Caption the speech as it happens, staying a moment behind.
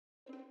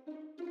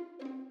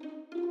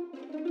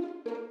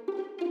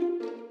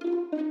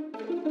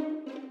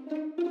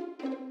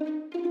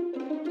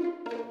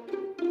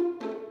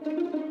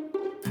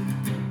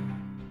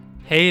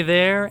Hey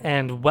there,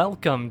 and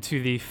welcome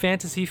to the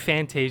Fantasy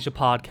Fantasia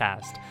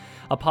podcast,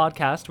 a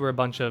podcast where a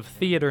bunch of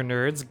theater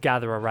nerds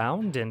gather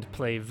around and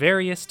play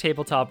various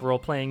tabletop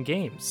role-playing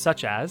games,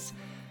 such as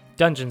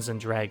Dungeons &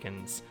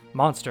 Dragons,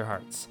 Monster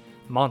Hearts,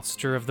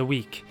 Monster of the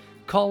Week,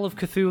 Call of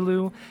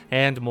Cthulhu,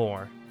 and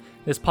more.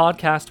 This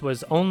podcast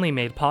was only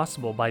made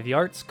possible by the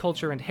Arts,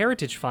 Culture, and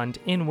Heritage Fund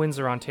in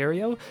Windsor,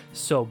 Ontario,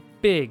 so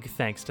big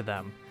thanks to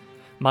them.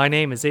 My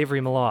name is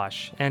Avery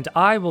Malosh, and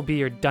I will be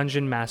your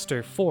Dungeon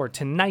Master for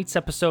tonight's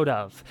episode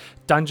of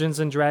Dungeons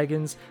 &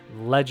 Dragons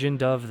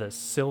Legend of the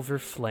Silver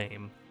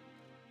Flame.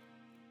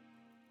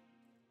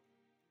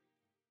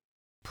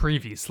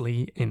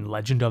 Previously in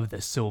Legend of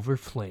the Silver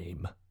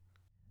Flame.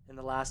 In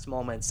the last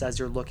moments, as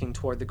you're looking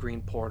toward the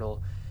green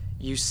portal,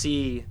 you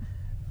see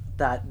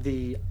that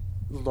the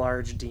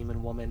large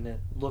demon woman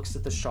looks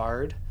at the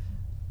shard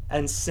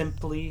and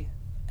simply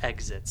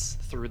exits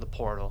through the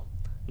portal.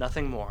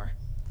 Nothing more.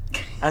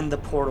 And the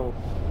portal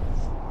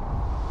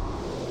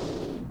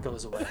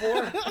goes away.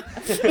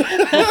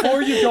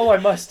 Before you go, I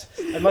must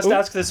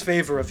ask this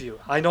favor of you.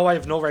 I know I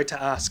have no right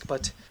to ask,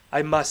 but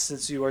I must,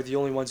 since you are the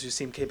only ones who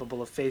seem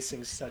capable of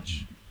facing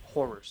such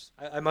horrors.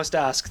 I must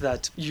ask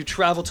that you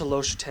travel to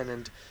Losherton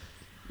and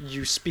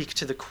you speak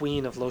to the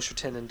Queen of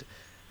Losherton and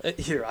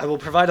here, I will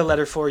provide a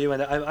letter for you,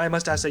 and I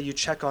must ask that you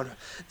check on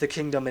the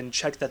kingdom and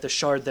check that the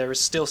shard there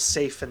is still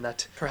safe and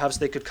that perhaps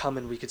they could come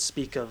and we could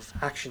speak of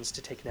actions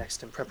to take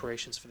next and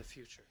preparations for the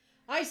future.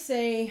 I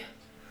say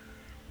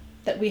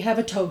that we have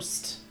a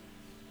toast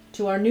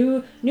to our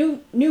new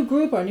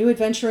group, our new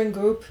adventuring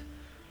group,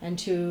 and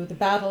to the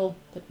battle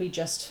that we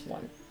just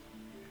won.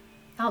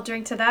 I'll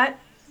drink to that.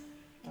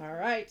 All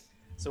right.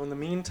 So in the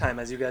meantime,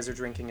 as you guys are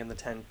drinking in the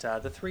tent,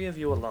 the three of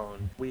you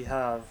alone, we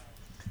have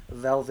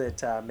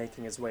Velvet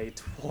making his way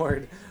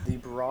toward the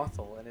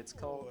brothel, and it's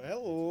called...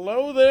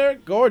 Hello there,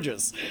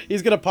 gorgeous.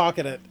 He's gonna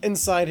pocket it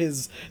inside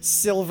his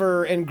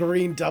silver and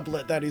green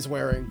doublet that he's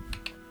wearing.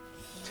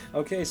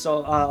 Okay,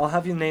 so I'll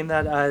have you name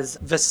that as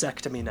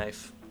vasectomy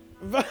knife.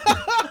 The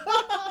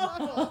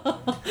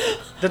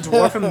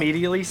dwarf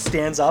immediately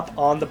stands up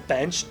on the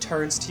bench,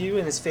 turns to you,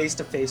 and is face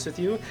to face with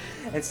you,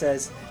 and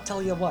says,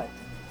 "Tell you what,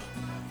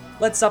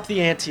 let's up the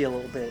ante a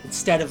little bit.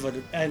 Instead of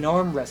an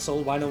arm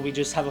wrestle, why don't we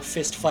just have a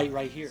fist fight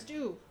right here?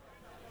 Stu.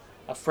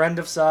 A friend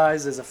of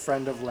size is a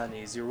friend of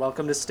Lenny's. You're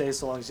welcome to stay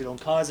so long as you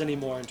don't cause any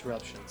more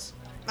interruptions."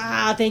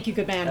 Thank you,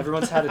 good man.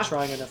 Everyone's had a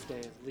trying enough day.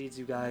 It leads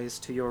you guys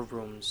to your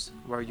rooms,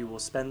 where you will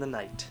spend the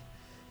night.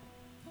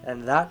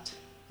 And that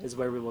is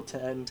where we will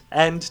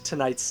end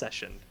tonight's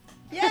session.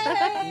 Yay!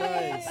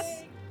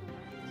 Nice.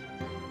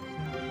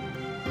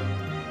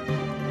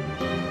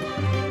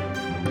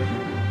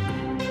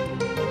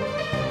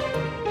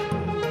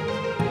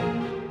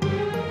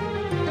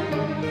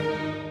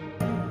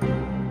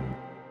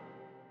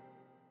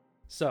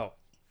 So,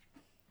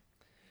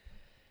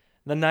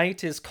 the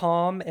night is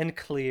calm and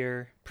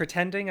clear,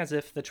 pretending as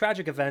if the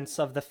tragic events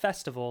of the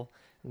festival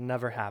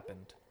never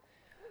happened.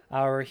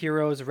 Our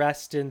heroes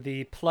rest in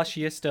the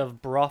plushiest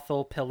of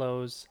brothel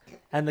pillows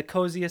and the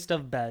coziest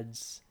of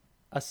beds,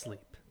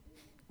 asleep.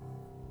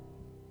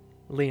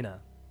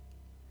 Lena,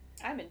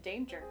 I'm in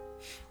danger.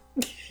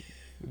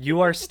 you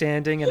are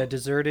standing in a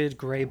deserted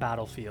gray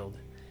battlefield.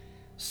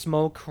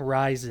 Smoke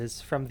rises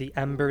from the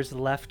embers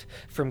left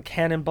from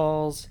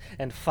cannonballs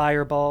and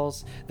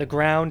fireballs. The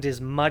ground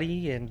is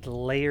muddy and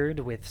layered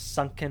with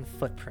sunken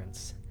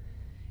footprints.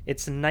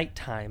 It's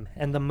nighttime,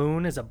 and the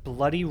moon is a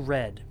bloody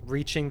red,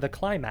 reaching the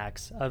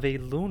climax of a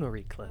lunar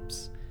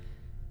eclipse.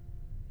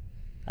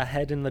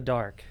 Ahead in the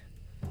dark,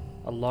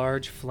 a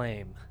large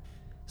flame,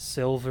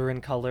 silver in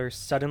color,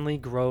 suddenly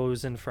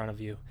grows in front of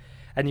you,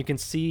 and you can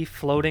see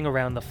floating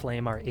around the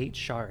flame are 8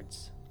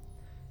 shards.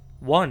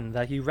 One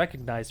that you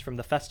recognize from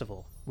the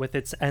festival, with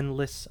its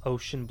endless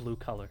ocean blue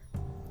color.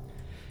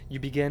 You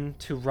begin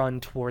to run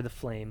toward the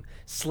flame,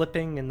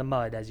 slipping in the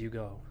mud as you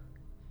go.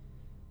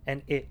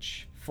 An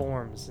itch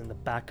forms in the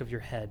back of your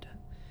head.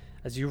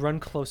 As you run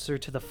closer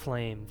to the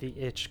flame, the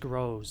itch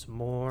grows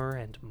more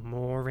and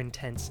more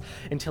intense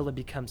until it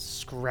becomes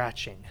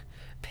scratching,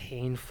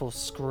 painful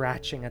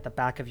scratching at the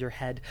back of your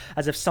head,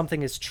 as if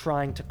something is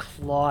trying to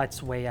claw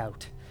its way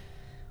out.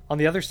 On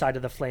the other side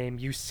of the flame,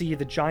 you see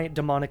the giant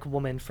demonic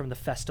woman from the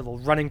festival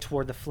running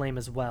toward the flame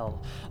as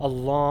well, a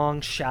long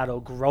shadow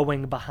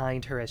growing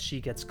behind her as she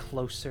gets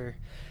closer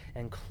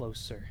and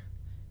closer.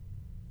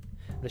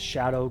 The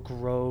shadow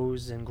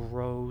grows and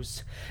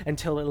grows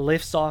until it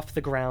lifts off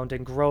the ground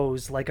and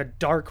grows like a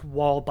dark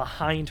wall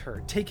behind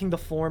her, taking the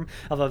form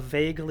of a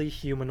vaguely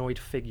humanoid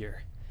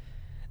figure.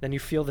 Then you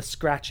feel the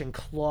scratching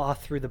claw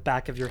through the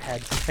back of your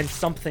head, and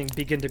something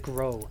begin to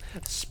grow,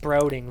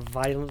 sprouting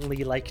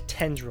violently like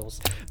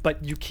tendrils.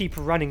 But you keep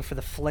running for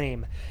the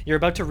flame. You're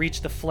about to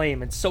reach the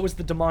flame, and so is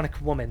the demonic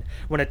woman,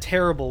 when a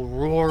terrible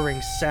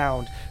roaring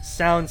sound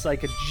sounds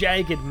like a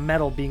jagged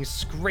metal being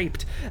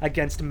scraped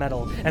against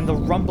metal, and the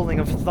rumbling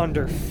of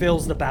thunder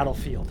fills the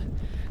battlefield.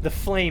 The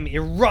flame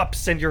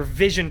erupts, and your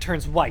vision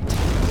turns white.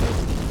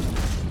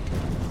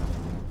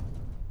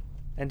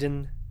 And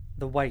in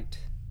the white,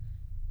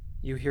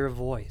 you hear a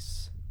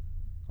voice,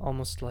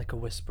 almost like a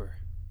whisper.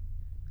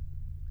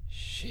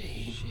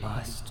 She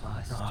must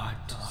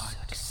not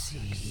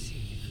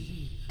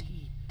succeed.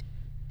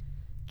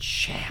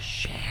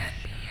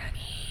 Champion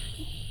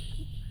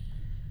me.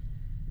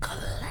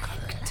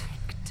 Collect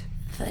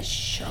the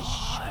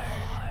shards.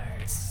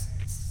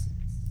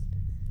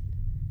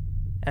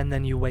 And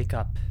then you wake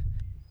up.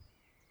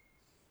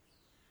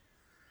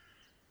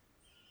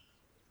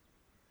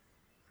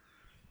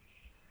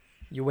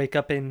 You wake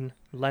up in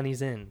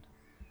Lenny's Inn.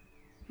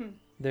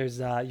 There's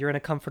you're in a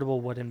comfortable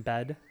wooden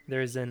bed.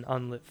 There's an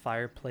unlit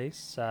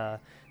fireplace, a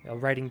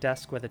writing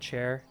desk with a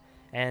chair,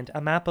 and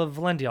a map of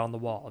Valendia on the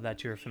wall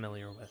that you're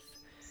familiar with.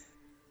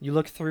 You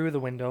look through the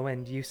window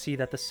and you see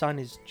that the sun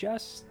is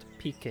just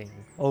peeking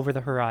over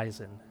the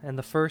horizon, and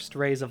the first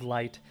rays of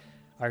light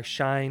are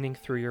shining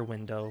through your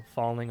window,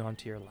 falling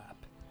onto your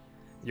lap.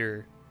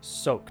 Your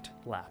soaked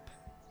lap.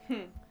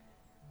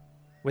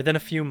 Within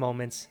a few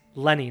moments,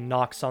 Lenny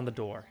knocks on the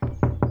door.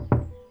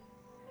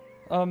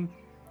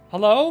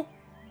 Hello?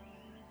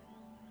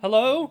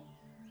 Hello?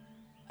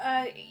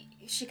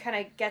 She kind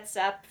of gets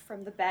up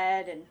from the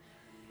bed and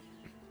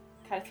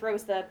kind of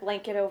throws the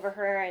blanket over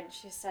her, and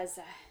she says,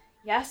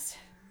 yes?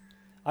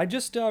 I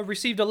just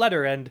received a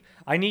letter, and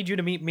I need you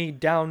to meet me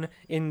down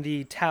in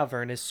the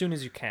tavern as soon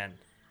as you can.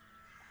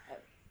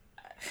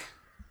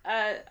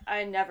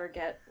 I never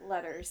get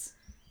letters.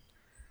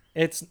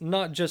 It's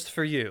not just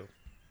for you.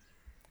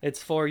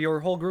 It's for your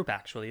whole group,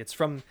 actually. It's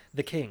from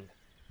the king.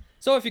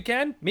 So if you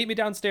can, meet me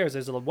downstairs.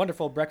 There's a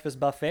wonderful breakfast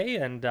buffet,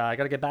 and I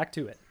gotta get back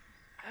to it.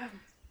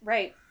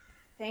 Right.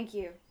 Thank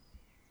you.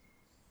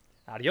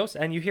 Adios.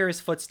 And you hear his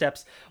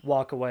footsteps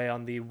walk away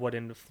on the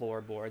wooden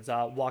floorboards,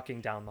 walking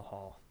down the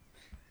hall.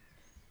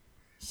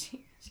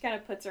 She kind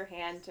of puts her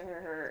hand to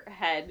her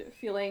head,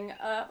 feeling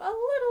a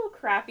little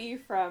crappy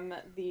from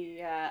the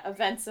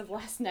events of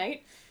last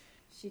night.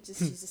 She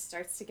just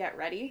starts to get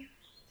ready.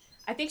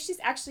 I think she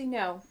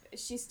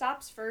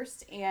stops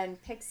first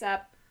and picks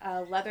up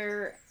a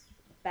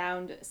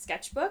leather-bound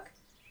sketchbook,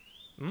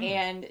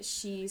 and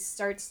she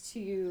starts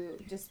to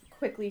just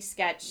quickly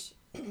sketch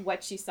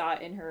what she saw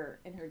in her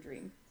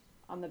dream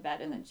on the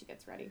bed, and then she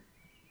gets ready.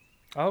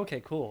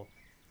 Okay, cool.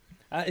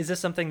 Is this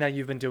something that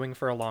you've been doing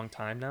for a long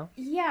time now?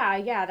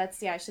 Yeah,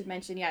 I should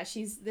mention,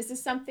 this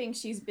is something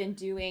she's been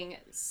doing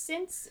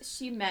since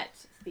she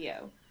met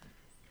Theo.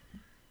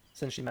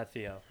 Since she met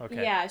Theo,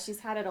 okay. Yeah, she's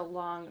had it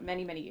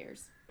many, many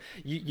years.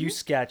 You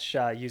sketch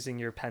using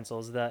your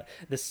pencils, the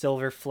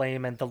silver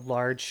flame and the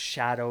large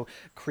shadow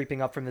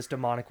creeping up from this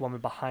demonic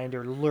woman behind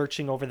her,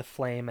 lurching over the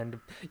flame,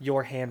 and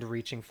your hand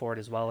reaching for it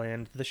as well,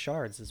 and the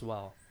shards as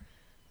well.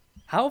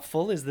 How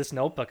full is this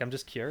notebook? I'm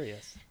just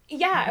curious.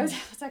 Yeah,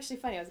 it's actually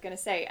funny. I was going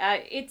to say,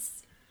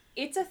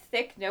 it's a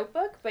thick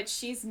notebook, but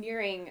she's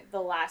nearing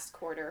the last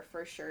quarter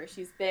for sure.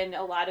 She's been,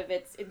 a lot of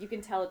it's, you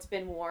can tell it's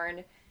been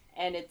worn.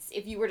 And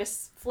if you were to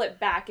flip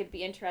back, it'd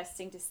be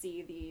interesting to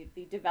see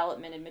the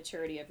development and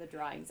maturity of the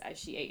drawings as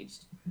she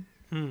aged.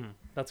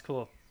 That's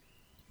cool.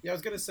 Yeah, I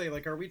was gonna say,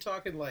 like, are we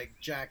talking like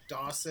Jack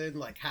Dawson,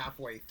 like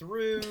halfway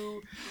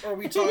through, or are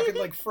we talking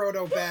like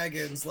Frodo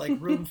Baggins, like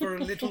room for a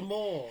little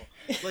more?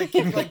 Like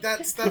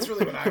that's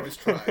really what I was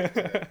trying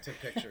to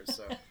picture.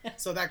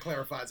 So that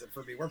clarifies it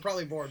for me. We're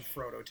probably more in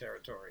Frodo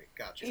territory.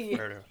 Gotcha.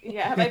 Frodo.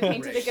 Yeah, have I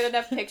painted a good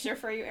enough picture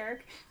for you,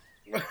 Eric?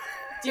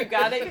 You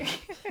got it?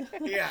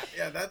 Yeah,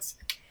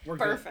 we're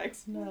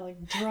perfect. Good. No,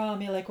 like, draw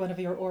me like one of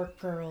your orc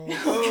girls.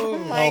 Oh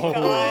my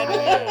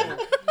God.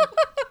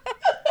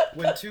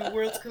 When two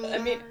worlds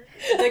collide. I mean,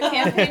 the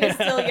campaign is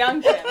still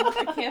young, Tim.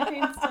 The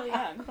campaign's still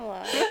young.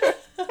 Hello.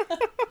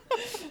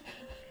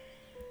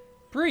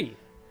 Bree,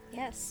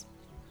 Yes.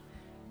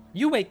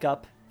 you wake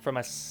up from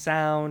a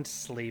sound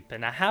sleep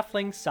in a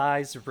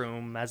halfling-sized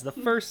room as the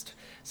first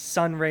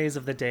sun rays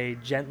of the day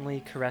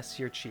gently caress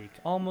your cheek,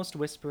 almost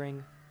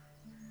whispering,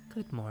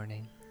 "Good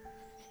morning."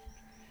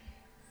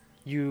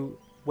 You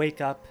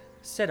wake up,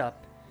 sit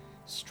up,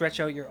 stretch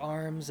out your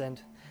arms,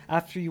 and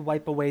after you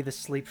wipe away the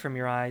sleep from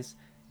your eyes,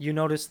 you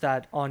notice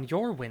that on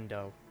your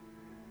window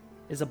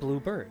is a blue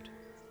bird.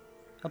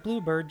 A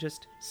blue bird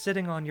just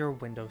sitting on your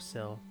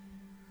windowsill.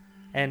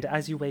 And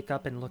as you wake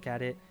up and look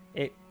at it,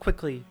 it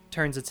quickly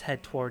turns its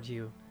head toward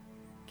you,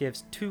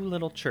 gives two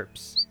little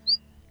chirps,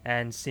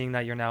 and seeing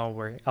that you're now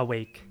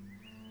awake,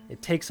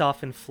 it takes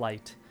off in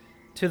flight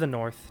to the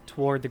north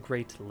toward the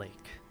Great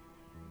Lake.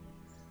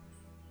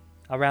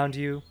 Around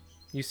you,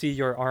 you see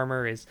your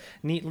armor is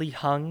neatly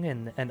hung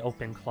in an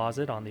open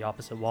closet on the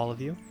opposite wall of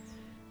you.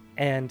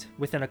 And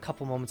within a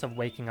couple moments of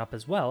waking up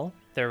as well,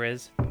 there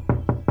is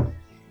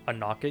a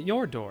knock at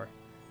your door.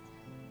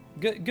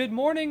 Good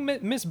morning,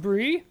 Miss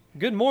Bree.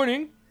 Good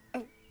morning.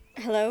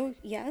 Hello?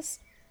 Yes?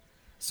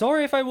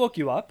 Sorry if I woke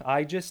you up.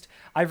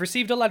 I've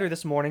received a letter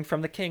this morning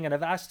from the king, and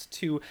I've asked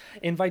to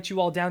invite you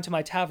all down to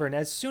my tavern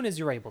as soon as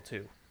you're able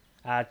to.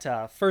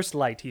 At first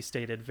light, he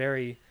stated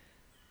very,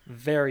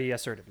 very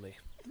assertively.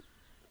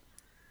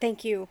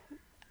 Thank you.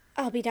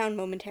 I'll be down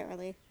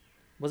momentarily.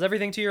 Was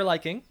everything to your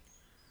liking?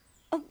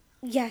 Oh,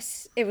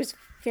 yes. It was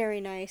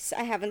very nice.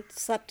 I haven't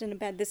slept in a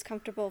bed this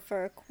comfortable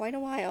for quite a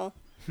while.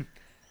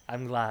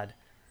 I'm glad.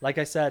 like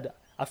I said,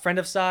 a friend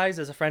of Sai's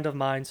is a friend of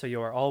mine, so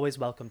you are always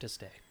welcome to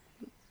stay.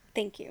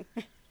 Thank you.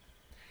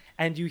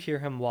 And you hear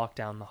him walk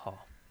down the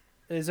hall.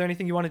 Is there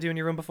anything you want to do in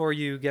your room before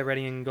you get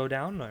ready and go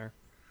down, or?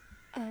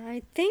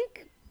 I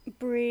think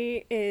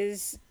Bree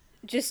is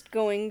just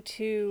going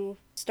to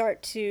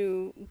start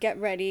to get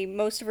ready.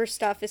 Most of her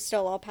stuff is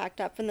still all packed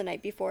up from the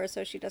night before,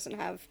 so she doesn't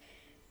have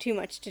too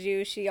much to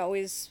do. She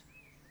always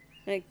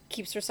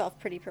keeps herself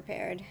pretty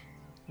prepared.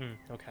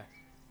 Okay.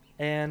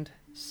 And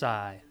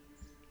Sai.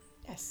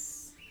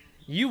 Yes.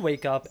 You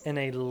wake up in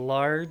a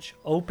large,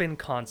 open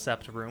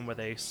concept room with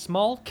a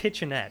small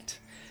kitchenette.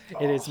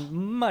 It is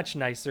much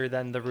nicer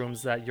than the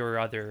rooms that your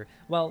other,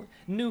 well,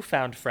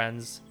 newfound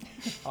friends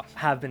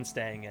have been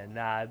staying in,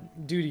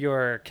 due to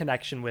your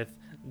connection with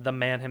the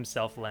man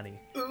himself, Lenny.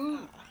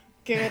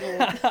 Good.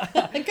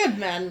 Good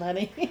man,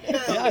 Lenny.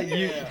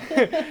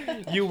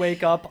 You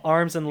wake up,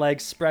 arms and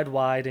legs spread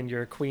wide in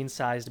your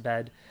queen-sized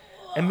bed,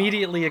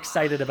 immediately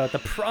excited about the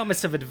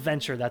promise of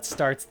adventure that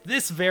starts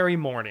this very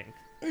morning.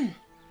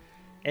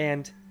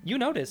 And you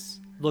notice,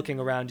 looking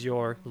around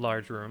your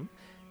large room,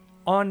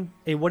 on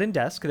a wooden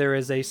desk, there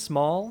is a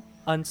small,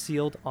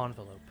 unsealed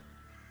envelope.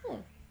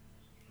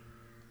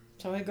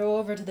 So I go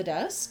over to the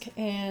desk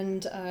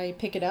and I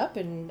pick it up,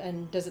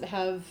 and does it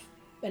have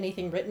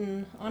anything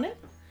written on it?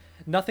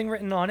 Nothing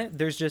written on it.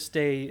 There's just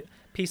a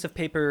piece of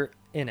paper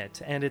in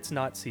it, and it's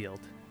not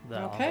sealed.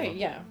 Okay, envelope.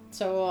 yeah.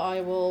 So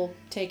I will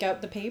take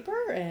out the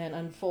paper and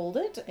unfold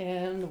it,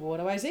 and what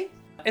do I see?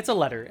 It's a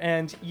letter,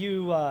 and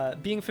you,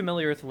 being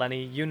familiar with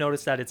Lenny, you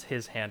notice that it's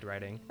his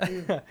handwriting.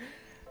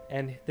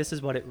 And this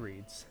is what it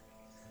reads.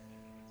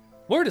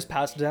 Word is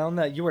passed down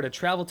that you are to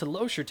travel to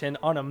Losherton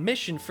on a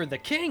mission for the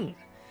king.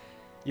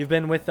 You've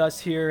been with us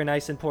here in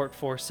Icenport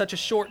for such a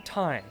short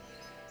time.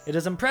 It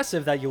is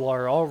impressive that you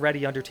are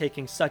already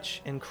undertaking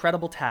such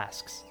incredible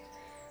tasks.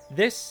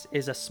 This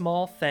is a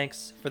small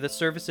thanks for the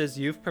services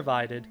you've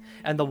provided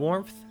and the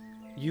warmth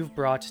you've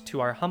brought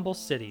to our humble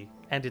city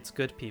and its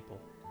good people.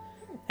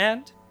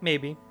 And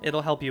maybe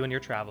it'll help you in your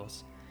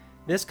travels.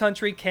 This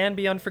country can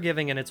be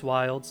unforgiving in its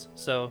wilds,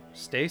 so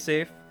stay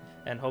safe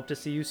and hope to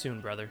see you soon,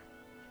 brother.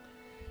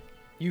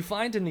 You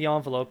find in the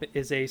envelope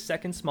is a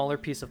second smaller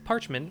piece of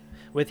parchment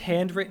with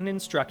handwritten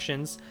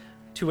instructions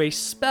to a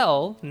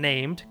spell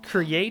named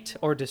Create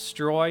or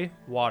Destroy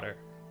Water.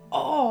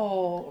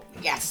 Oh,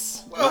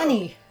 yes.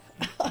 Money.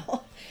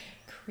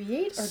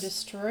 Create or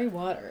destroy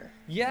water.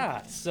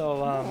 Yeah,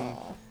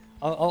 so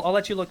I'll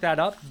let you look that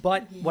up,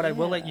 but what I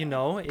will let you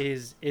know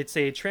is it's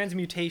a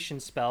transmutation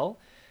spell.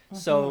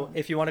 So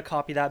if you want to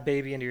copy that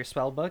baby into your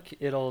spell book,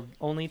 it'll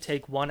only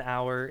take 1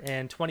 hour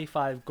and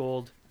 25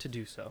 gold to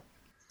do so.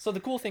 So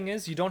the cool thing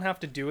is you don't have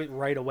to do it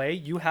right away.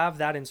 You have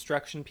that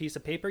instruction piece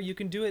of paper. You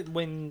can do it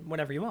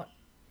whenever you want.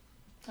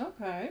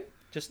 Okay.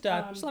 Just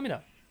let me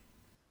know.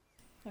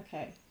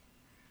 Okay.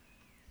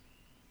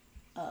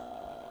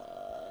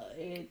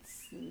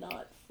 It's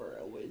not for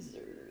a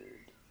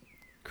wizard.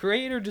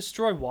 Create or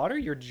destroy water?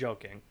 You're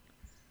joking.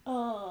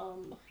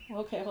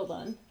 Okay, hold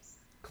on.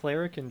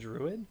 Cleric and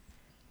druid?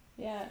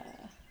 Yeah.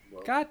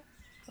 God.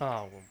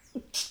 Oh.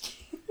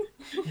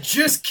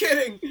 Just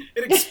kidding.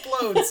 It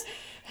explodes.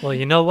 Well,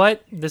 you know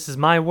what? This is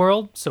my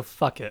world, so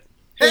fuck it.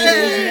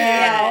 Hey!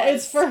 Yeah,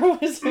 it's for a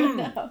wizard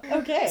now.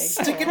 Okay.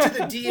 Stick it to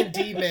the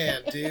D&D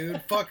man,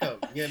 dude. Fuck him,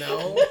 you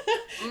know?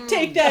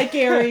 Take that,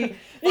 Gary.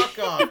 Fuck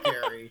off,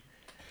 Gary.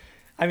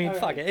 I mean,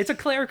 fuck it. It's a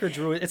cleric or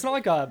druid. It's not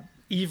like a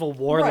evil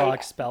warlock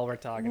Right. spell we're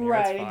talking here.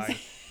 Right. It's fine.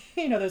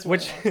 You know there's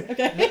Which-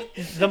 okay.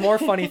 The more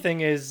funny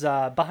thing is,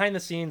 behind the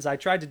scenes, I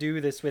tried to do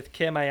this with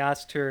Kim. I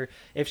asked her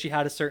if she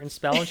had a certain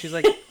spell, and she's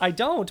like, I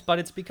don't, but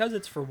it's because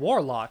it's for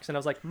warlocks. And I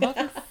was like,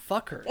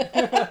 motherfucker.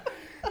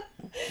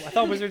 I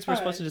thought wizards were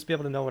supposed to just be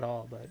able to know it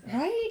all, but...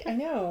 Right? I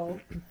know.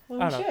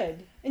 Well, I we don't know.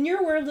 should. In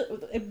your world,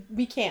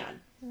 we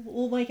can.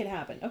 We'll make it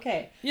happen.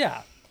 Okay.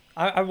 Yeah.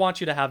 I want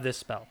you to have this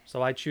spell,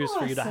 so I choose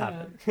for you to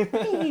have it.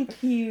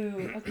 Thank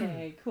you.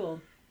 Okay, cool.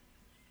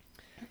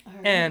 All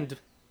right. And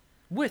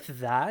with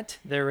that,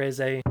 there is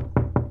a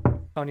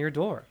on your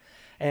door.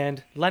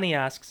 And Lenny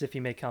asks if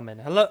you may come in.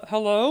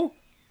 Hello?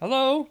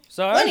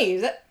 Sorry?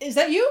 Lenny, is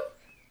that you?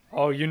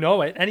 Oh, you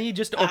know it. And he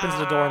just opens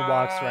the door and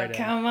walks right in.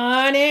 Come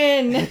on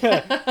in.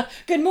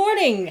 Good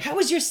morning. How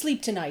was your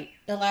sleep tonight?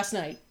 Last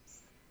night?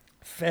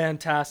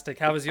 Fantastic.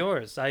 How was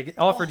yours? I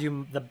offered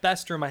you the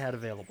best room I had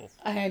available.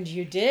 And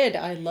you did.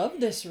 I love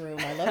this room.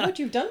 I love what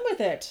you've done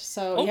with it.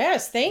 So,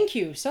 yes, thank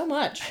you so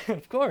much.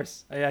 Of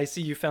course. I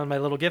see you found my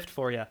little gift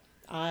for you.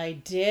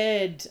 I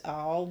did.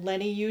 Oh,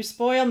 Lenny, you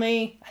spoil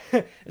me.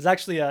 It's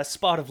actually a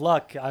spot of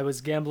luck. I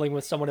was gambling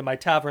with someone in my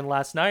tavern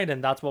last night,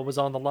 and that's what was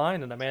on the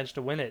line, and I managed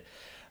to win it.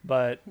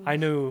 But I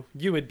knew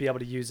you would be able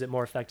to use it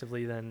more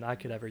effectively than I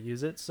could ever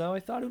use it, so I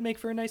thought it would make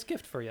for a nice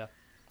gift for you.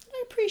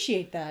 I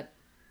appreciate that.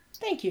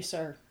 Thank you,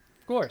 sir.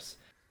 Of course.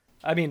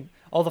 I mean,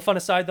 all the fun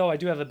aside, though, I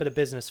do have a bit of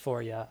business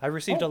for you. I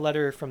received a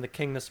letter from the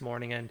king this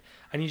morning, and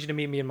I need you to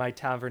meet me in my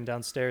tavern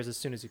downstairs as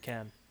soon as you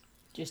can.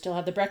 Do you still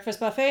have the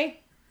breakfast buffet?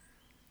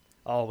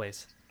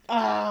 Always.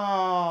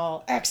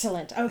 Oh,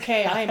 excellent.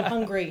 Okay, I am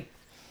hungry.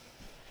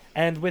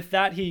 And with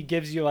that, he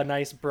gives you a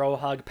nice bro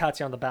hug, pats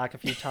you on the back a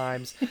few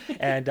times,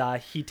 and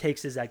he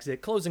takes his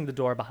exit, closing the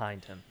door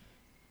behind him.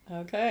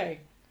 Okay.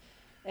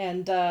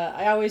 And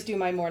I always do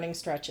my morning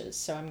stretches,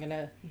 so I'm going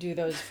to do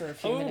those for a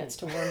few minutes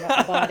to warm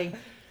up the body.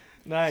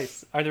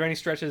 Nice. Are there any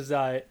stretches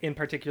in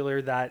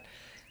particular that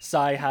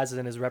Sai has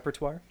in his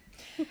repertoire?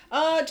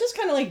 Just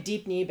kind of like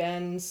deep knee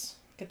bends.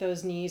 Get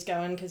those knees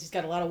going because he's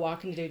got a lot of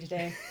walking to do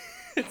today.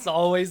 It's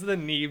always the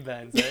knee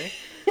bends, eh?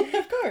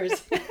 Of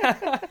course.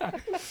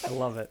 I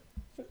love it.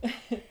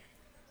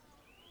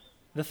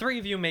 The three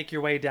of you make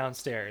your way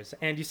downstairs,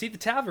 and you see the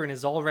tavern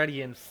is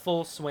already in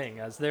full swing,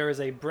 as there is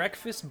a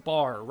breakfast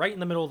bar right in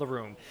the middle of the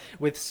room,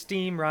 with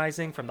steam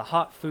rising from the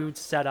hot food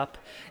set up,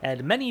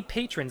 and many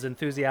patrons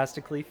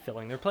enthusiastically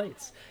filling their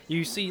plates.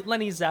 You see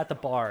Lenny's at the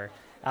bar,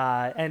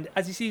 and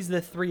as he sees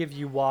the three of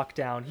you walk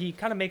down, he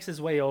kind of makes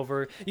his way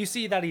over. You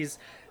see that he's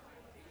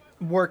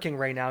working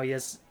right now. He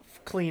has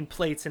clean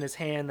plates in his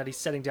hand that he's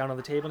setting down on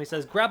the table, and he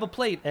says, "Grab a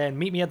plate and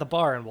meet me at the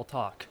bar and we'll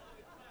talk."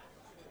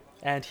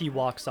 And he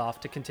walks off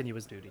to continue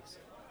his duties.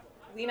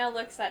 Lena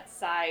looks at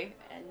Sai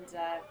and she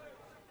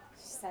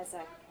says,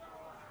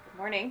 "Good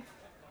morning."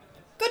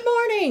 Good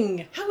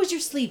morning. How was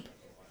your sleep?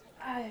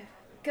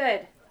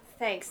 Good,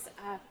 thanks.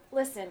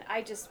 Listen,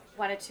 I just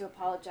wanted to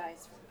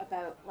apologize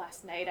about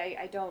last night.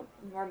 I don't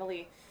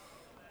normally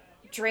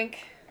drink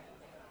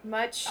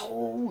much.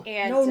 Oh,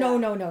 and,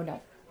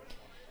 no.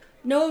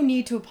 No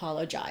need to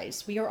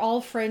apologize. We are all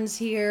friends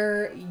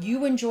here.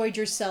 You enjoyed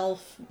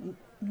yourself.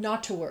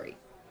 Not to worry.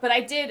 But I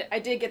did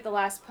get the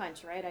last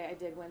punch, right? I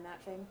did win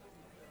that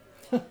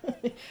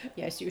thing.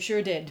 Yes, you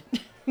sure did.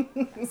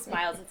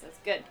 Smiles and says,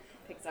 "Good."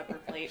 Picks up her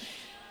plate.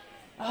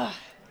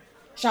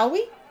 Shall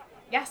we?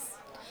 Yes.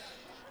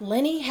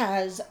 Lenny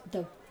has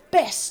the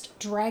best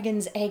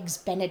dragon's eggs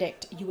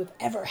Benedict you have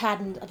ever had,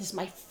 and this is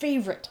my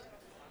favorite.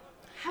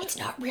 It's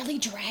not really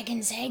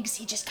dragon's eggs,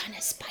 he just kind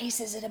of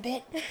spices it a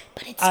bit,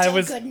 but it's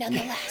still good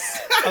nonetheless.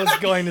 I was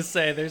going to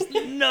say, there's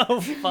no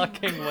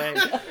fucking way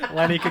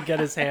Lenny could get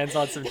his hands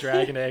on some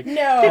dragon egg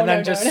and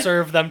then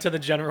serve them to the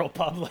general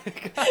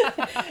public.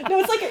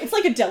 No, it's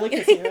like a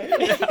delicacy, right?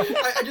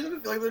 I just feel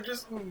like they're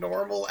just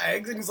normal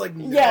eggs, and he's like,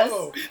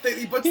 no. Yes.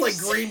 He puts like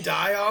green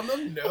dye on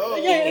them? No.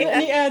 Yeah,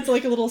 and he adds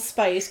like a little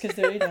spice, because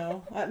they're,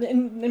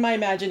 in my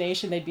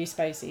imagination, they'd be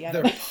spicy.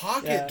 They're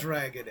pocket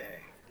dragon egg.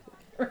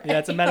 Right. Yeah,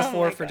 it's a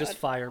metaphor for just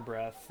fire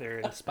breath. They're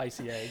in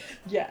spicy egg.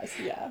 Yes,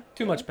 yeah.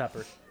 Too much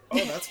pepper.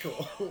 Oh, that's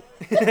cool.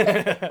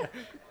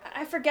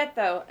 I forget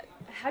though.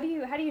 How do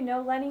you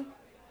know Lenny?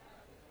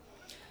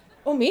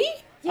 Oh, me?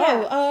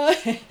 Yeah. Oh,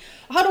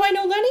 how do I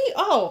know Lenny?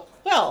 Oh,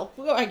 well,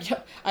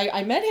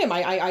 I met him.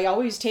 I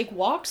always take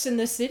walks in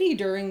the city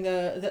during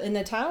in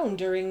the town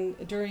during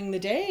the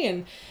day,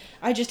 and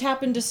I just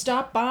happened to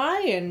stop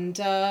by, and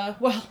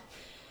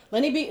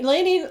Lenny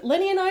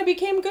and I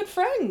became good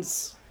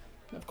friends.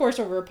 Of course,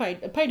 over a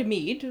pint of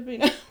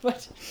mead,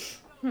 but.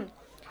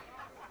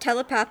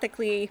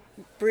 Telepathically,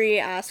 Bree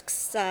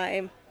asks,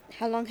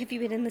 "How long have you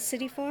been in the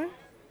city for?"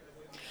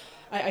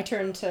 I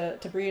turn to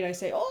Bree and I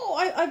say, "Oh,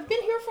 I've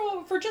been here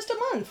for just a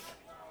month."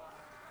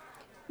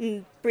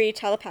 And Bree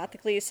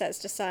telepathically says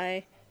to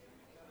Sai,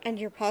 "And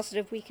you're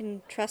positive we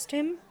can trust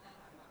him?"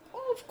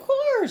 Oh, of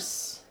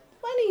course,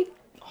 Lenny.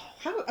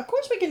 Of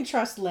course we can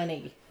trust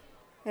Lenny.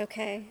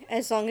 Okay,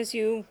 as long as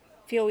you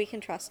feel we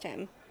can trust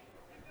him.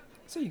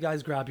 So you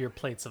guys grab your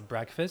plates of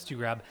breakfast. You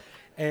grab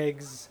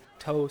eggs,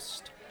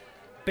 toast,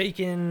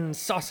 bacon,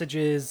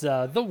 sausages,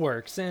 the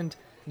works, and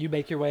you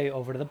make your way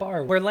over to the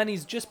bar, where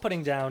Lenny's just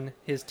putting down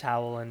his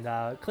towel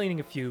and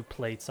cleaning a few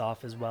plates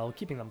off as well,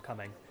 keeping them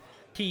coming.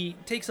 He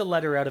takes a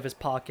letter out of his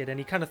pocket and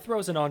he kind of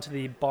throws it onto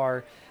the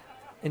bar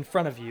in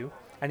front of you,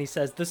 and he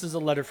says, "This is a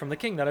letter from the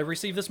king that I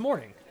received this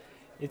morning.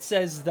 It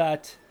says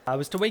that I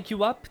was to wake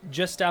you up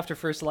just after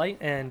first light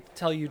and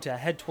tell you to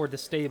head toward the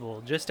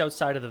stable just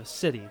outside of the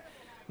city.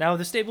 Now, at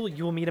the stable,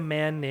 you will meet a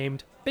man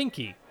named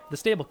Binky, the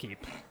stable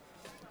keep."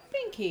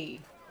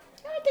 Binky.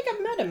 I think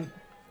I've met him.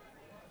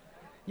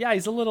 Yeah,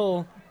 he's a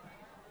little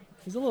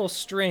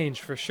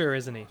strange for sure,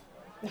 isn't he?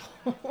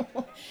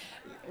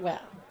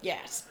 Well,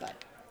 yes, but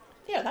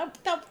yeah,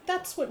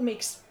 that's what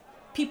makes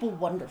people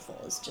wonderful.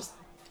 Is just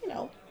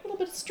a little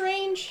bit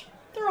strange.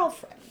 They're all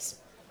friends.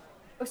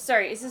 Oh,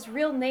 sorry. Is his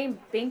real name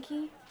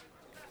Binky?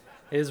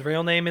 His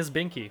real name is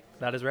Binky.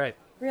 That is right.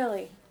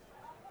 Really?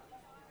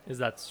 Is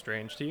that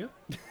strange to you?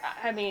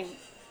 I mean,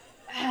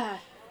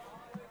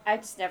 I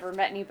just never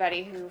met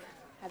anybody who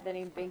had the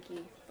name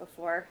Binky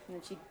before. And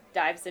then she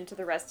dives into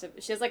the rest of.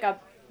 She has like a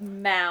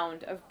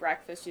mound of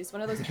breakfast. She's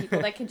one of those people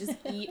that can just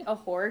eat a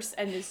horse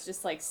and is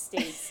just like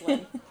stays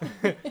slim.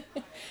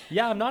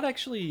 Yeah, I'm not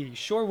actually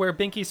sure where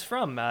Binky's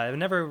from. I've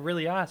never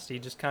really asked. He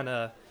just kind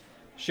of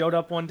showed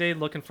up one day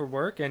looking for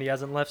work, and he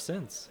hasn't left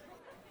since.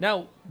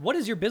 Now, what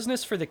is your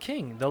business for the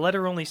king? The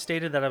letter only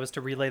stated that I was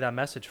to relay that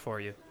message for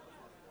you.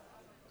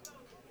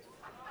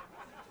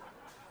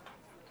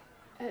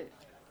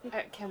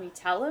 Can we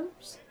tell him?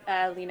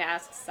 Lena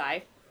asks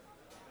Sai.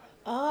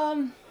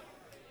 Well,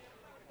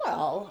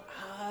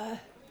 I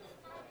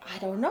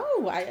don't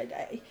know.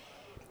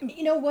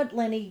 You know what,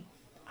 Lenny?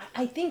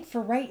 I think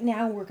for right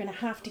now we're gonna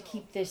have to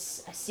keep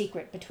this a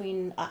secret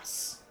between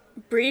us.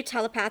 Bree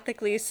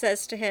telepathically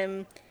says to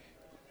him,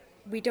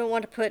 we don't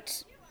want to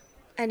put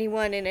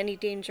anyone in any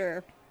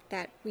danger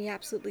that we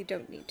absolutely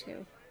don't need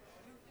to.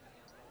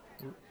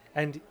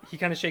 And he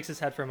kind of shakes his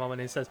head for a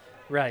moment and he says,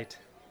 right.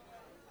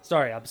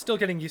 Sorry, I'm still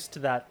getting used to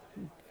that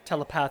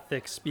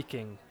telepathic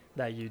speaking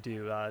that you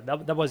do.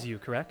 That was you,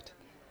 correct?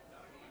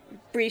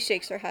 Bree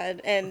shakes her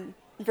head, and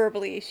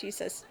verbally she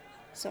says,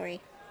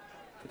 sorry.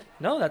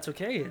 No, that's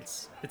okay.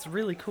 It's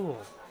really cool.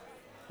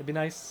 It'd be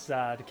nice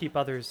to keep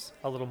others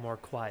a little more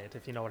quiet,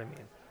 if you know what I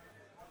mean.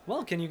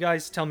 Well, can you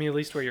guys tell me at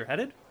least where you're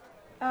headed?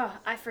 Oh,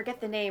 I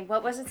forget the name.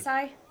 What was it,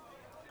 Sai?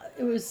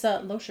 It was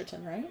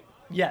Losherton, right?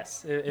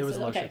 Yes, it was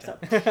Okay,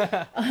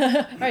 Losherton.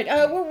 All right,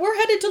 we're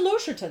headed to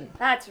Losherton.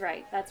 That's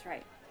right.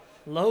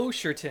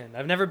 Losherton.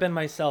 I've never been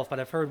myself, but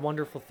I've heard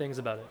wonderful things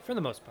about it, for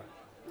the most part.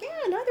 Yeah,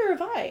 neither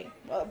have I.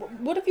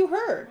 What have you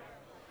heard?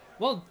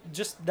 Well,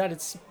 just that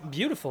it's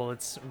beautiful.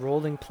 It's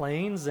rolling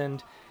plains,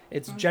 and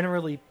it's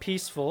generally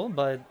peaceful,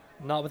 but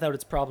not without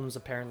its problems,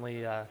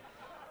 apparently.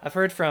 I've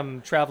heard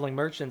from traveling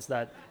merchants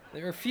that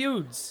there are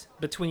feuds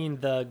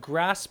between the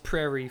grass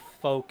prairie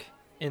folk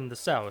in the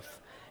south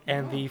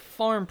and the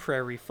farm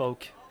prairie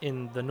folk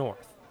in the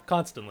north,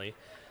 constantly.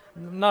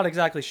 Not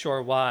exactly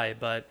sure why,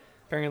 but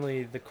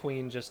apparently the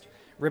queen just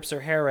rips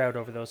her hair out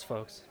over those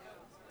folks.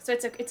 So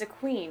it's a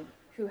queen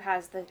who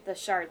has the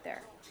shard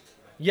there.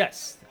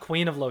 Yes, the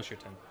Queen of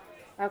Losherton.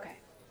 Okay.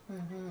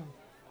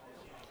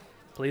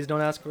 Please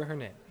don't ask for her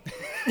name.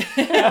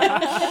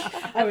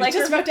 I was like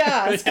just her- about to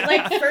ask.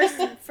 Like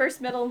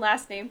first, middle, and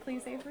last name,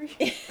 please, Avery.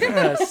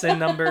 SIN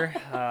number.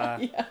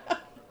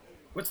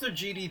 What's the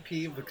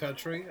GDP of the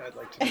country? I'd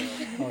like to know.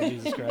 Oh,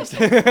 Jesus Christ.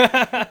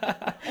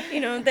 You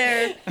know,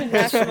 their My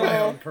national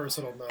own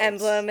personal notes.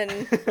 emblem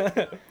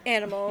and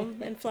animal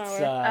and flower.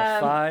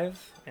 It's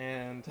 5,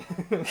 and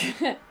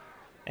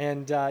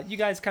and you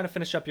guys kind of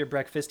finish up your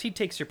breakfast. He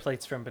takes your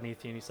plates from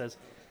beneath you and he says,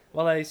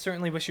 well, I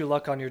certainly wish you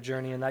luck on your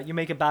journey and that you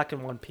make it back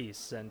in one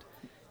piece. And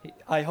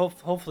I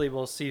hopefully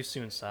we'll see you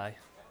soon, Sai.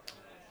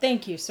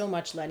 Thank you so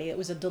much, Lenny. It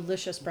was a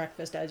delicious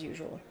breakfast as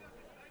usual.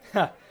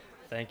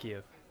 Thank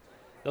you.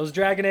 Those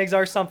dragon eggs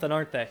are something,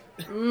 aren't they?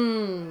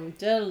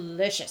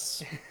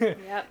 Delicious.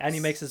 Yep. And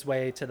he makes his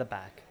way to the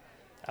back,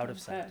 out of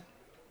sight.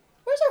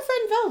 Where's our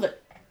friend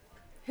Velvet?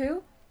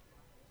 Who?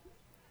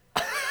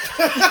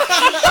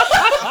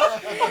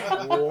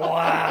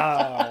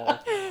 Wow.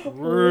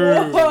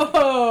 Rude.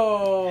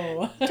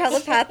 Whoa!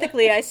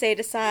 Telepathically, I say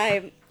to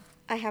Sai,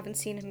 I haven't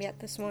seen him yet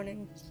this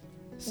morning.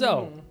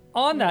 So,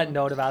 on that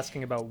note of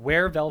asking about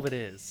where Velvet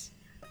is,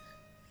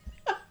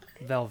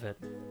 Velvet,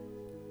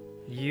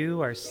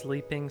 you are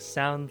sleeping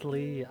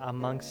soundly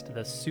amongst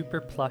the super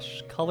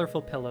plush,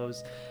 colorful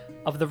pillows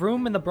of the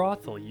room in the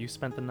brothel you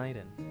spent the night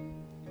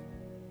in.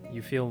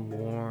 You feel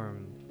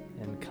warm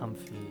and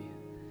comfy,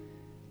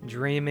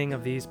 dreaming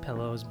of these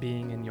pillows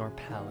being in your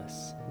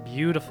palace,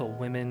 beautiful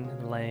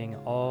women laying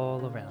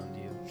all around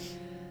you.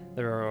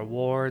 There are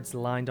awards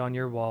lined on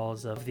your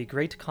walls of the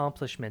great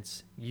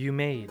accomplishments you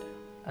made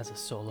as a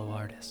solo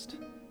artist.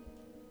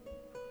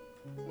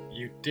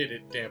 You did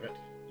it, damn it.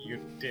 You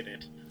did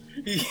it.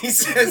 He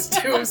says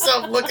to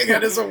himself, looking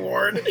at his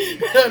award,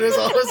 on his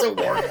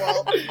award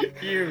wall.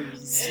 You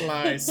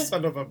sly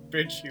son of a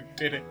bitch, you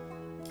did it.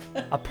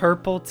 A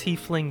purple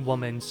tiefling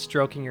woman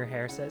stroking your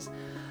hair says,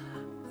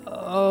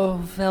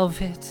 "Oh,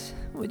 Velvet,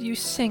 would you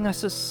sing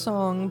us a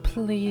song,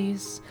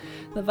 please?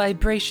 The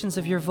vibrations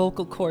of your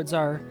vocal cords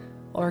are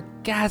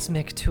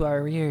orgasmic to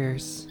our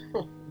ears."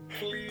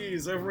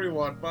 Please,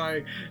 everyone,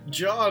 my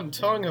jaw and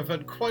tongue have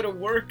had quite a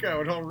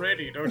workout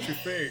already, don't you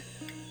think?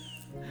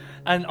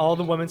 And all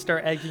the women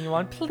start egging you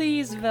on,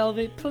 "Please,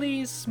 Velvet,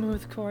 please,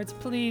 smooth chords,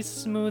 please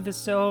smooth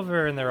us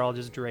over." And they're all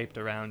just draped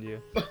around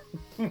you.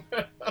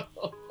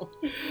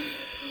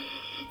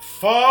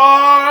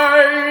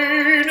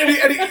 Fine! And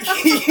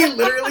he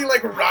literally,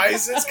 like,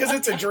 rises, because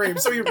it's a dream,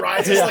 so he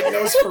rises like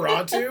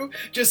Nosferatu,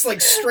 just,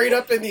 like, straight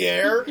up in the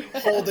air,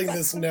 holding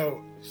this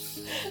note.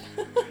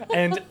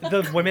 And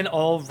the women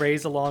all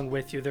raise along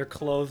with you, their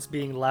clothes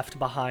being left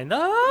behind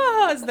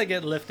as they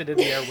get lifted in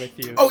the air with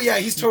you. Oh yeah,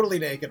 he's totally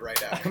naked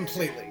right now.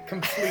 Completely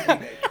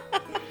naked.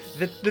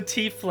 The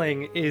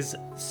tiefling is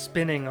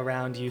spinning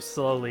around you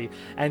slowly,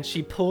 and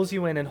she pulls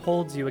you in and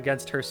holds you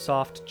against her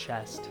soft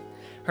chest.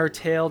 Her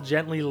tail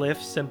gently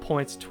lifts and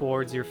points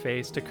towards your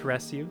face to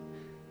caress you,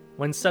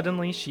 when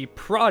suddenly she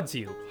prods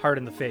you hard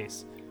in the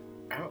face.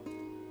 Ow.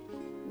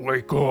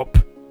 "Wake up,"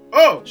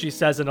 Oh! she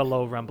says in a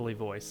low, rumbly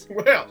voice.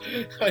 Well,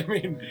 I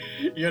mean,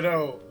 you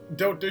know,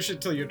 don't dish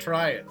it till you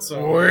try it,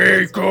 so...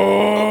 "Wake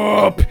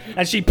up!"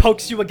 And she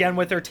pokes you again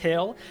with her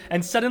tail,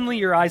 and suddenly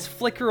your eyes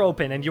flicker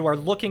open and you are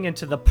looking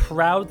into the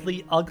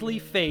proudly ugly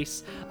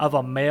face of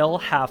a male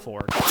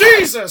half-orc.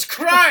 Jesus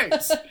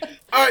Christ!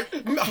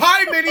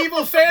 High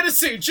medieval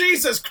fantasy!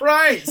 Jesus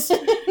Christ!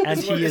 And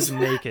he is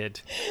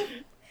naked.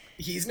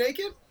 He's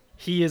naked?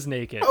 He is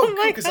naked. Oh,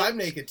 cool, because I'm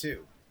naked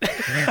too.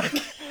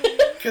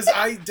 Because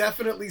I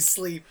definitely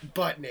sleep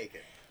butt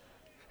naked.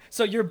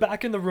 So you're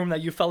back in the room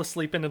that you fell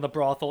asleep in the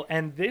brothel,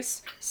 and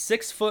this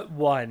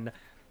 6'1"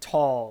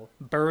 tall,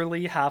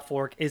 burly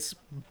half-orc is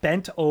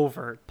bent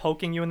over,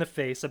 poking you in the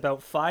face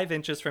about 5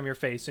 inches from your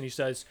face, and he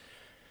says,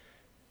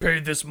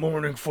 "Paid this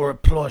morning for a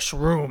plush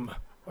room.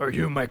 Are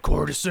you my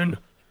courtesan?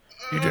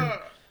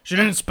 She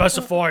didn't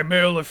specify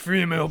male or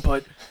female,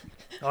 but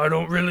I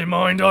don't really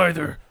mind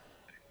either."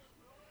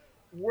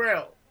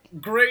 Well,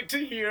 great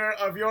to hear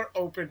of your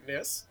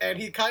openness. And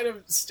he kind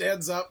of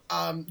stands up,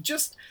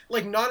 just,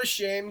 like, not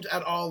ashamed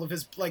at all of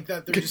his, like,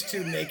 that they're just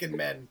two naked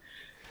men.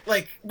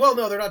 Like, well,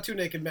 no, they're not two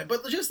naked men,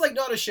 but just, like,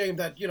 not ashamed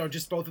that, you know,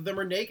 just both of them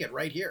are naked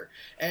right here.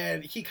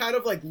 And he kind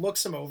of, like,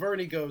 looks him over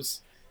and he goes,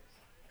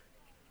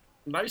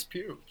 "Nice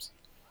pubes."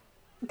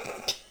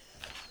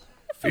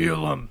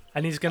 Feel him.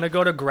 And he's gonna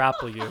go to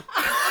grapple you.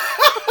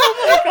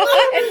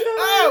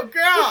 Oh,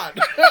 God!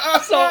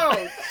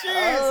 Oh,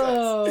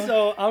 Jesus!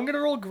 So I'm gonna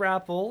roll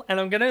grapple, and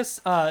I'm gonna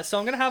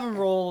have him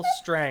roll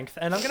strength,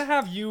 and I'm gonna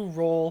have you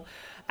roll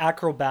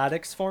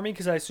acrobatics for me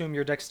because I assume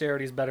your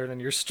dexterity is better than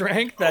your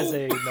strength as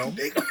a no.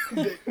 Big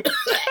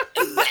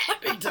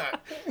time.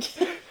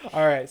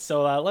 All right,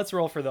 so let's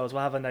roll for those.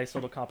 We'll have a nice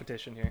little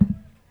competition here.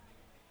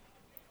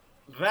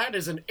 That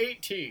is an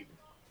 18.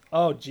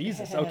 Oh,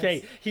 Jesus.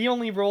 Okay. He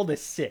only rolled a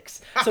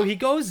 6. So he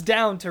goes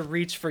down to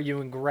reach for you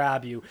and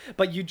grab you,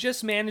 but you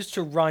just managed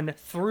to run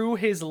through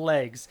his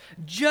legs,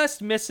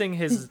 just missing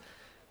his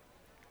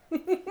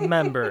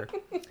member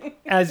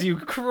as you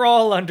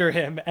crawl under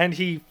him, and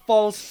he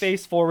falls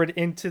face forward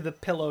into the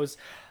pillows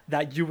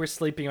that you were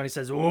sleeping on. He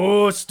says,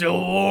 "Oh, still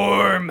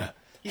warm."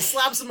 He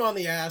slaps him on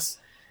the ass.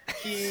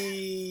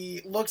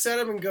 He looks at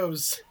him and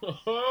goes,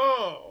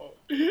 "Oh,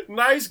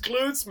 nice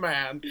glutes,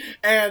 man,"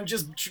 and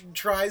just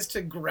tries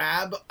to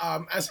grab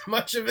as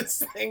much of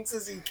his things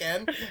as he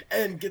can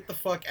and get the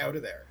fuck out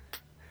of there.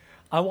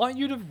 I want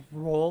you to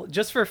roll,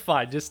 just for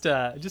fun, just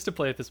to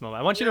play at this moment.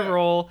 I want you to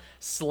roll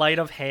sleight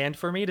of hand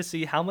for me to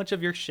see how much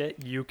of your shit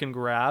you can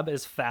grab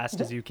as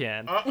fast as you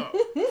can. Uh-oh.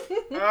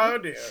 Oh,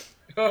 dear.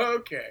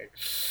 Okay.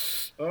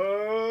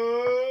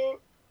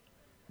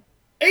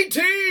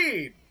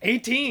 18!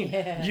 18!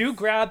 Yes. You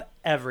grab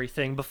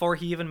everything before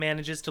he even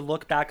manages to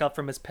look back up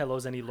from his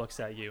pillows, and he looks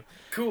at you.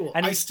 Cool.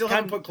 And I he's still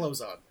haven't put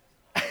clothes on.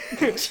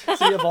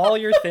 So you have all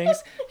your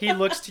things. He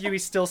looks to you,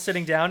 he's still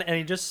sitting down, and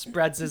he just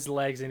spreads his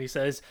legs, and he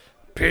says,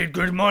 "Paid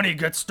good money,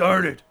 get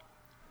started."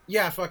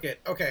 Yeah, fuck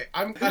it. Okay,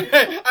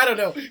 I don't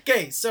know.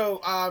 Okay,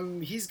 so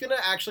he's gonna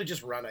actually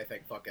just run. I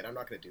think. Fuck it. I'm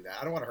not gonna do that.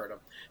 I don't want to hurt him.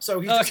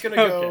 So he's just gonna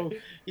go. Okay.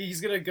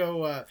 He's gonna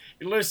go.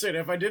 Listen,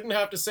 if I didn't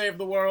have to save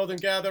the world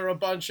and gather a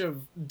bunch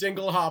of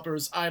dingle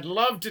hoppers, I'd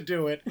love to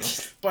do it.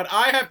 But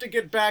I have to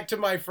get back to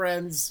my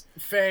friends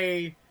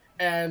Faye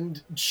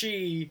and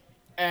Chi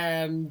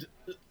and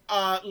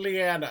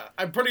Leanna.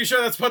 I'm pretty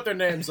sure that's what their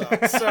names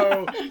are.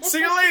 So see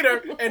you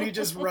later. And he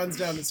just runs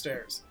down the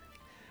stairs.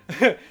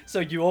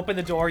 So you open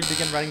the door, you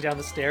begin running down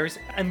the stairs.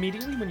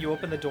 Immediately when you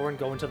open the door and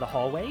go into the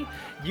hallway,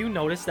 you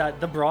notice that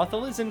the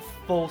brothel is in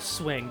full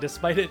swing,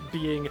 despite it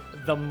being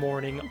the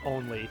morning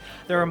only.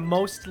 There are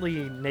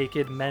mostly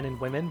naked men and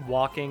women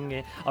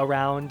walking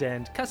around,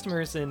 and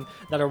customers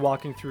that are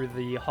walking through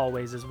the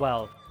hallways as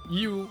well.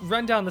 You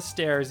run down the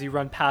stairs, you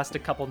run past a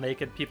couple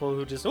naked people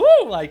who just,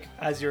 ooh, like,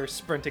 as you're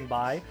sprinting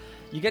by.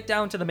 You get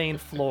down to the main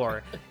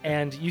floor,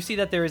 and you see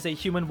that there is a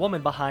human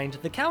woman behind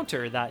the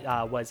counter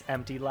that was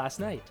empty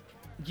last night.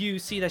 You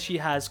see that she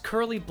has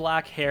curly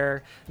black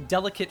hair,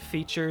 delicate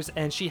features,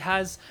 and she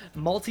has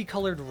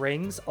multicolored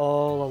rings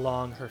all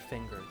along her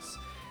fingers.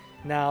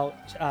 Now,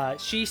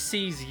 she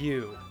sees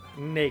you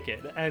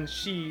naked, and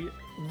she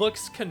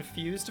looks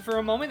confused for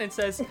a moment and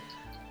says,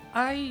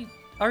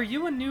 Are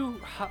you a new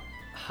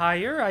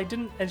hire? I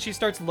didn't... And she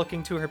starts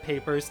looking to her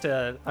papers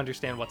to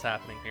understand what's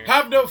happening here.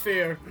 Have no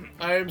fear.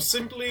 I am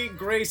simply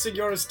gracing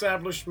your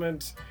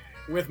establishment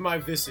with my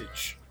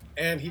visage.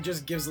 And he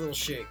just gives a little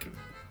shake.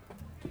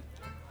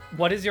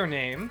 What is your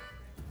name?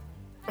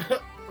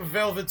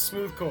 Velvet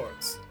Smooth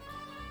Chords.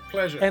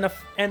 Pleasure.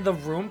 And the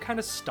room kind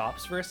of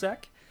stops for a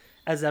sec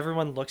as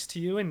everyone looks to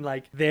you and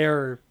like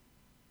they're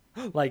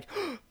like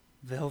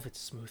Velvet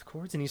Smooth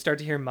Chords, and you start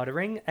to hear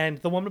muttering, and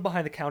the woman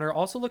behind the counter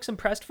also looks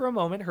impressed for a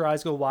moment. Her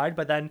eyes go wide,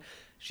 but then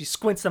she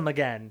squints them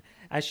again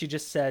as she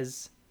just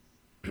says,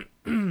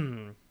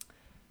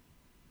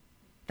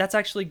 "That's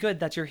actually good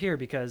that you're here,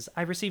 because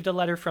I received a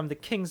letter from the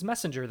King's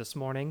Messenger this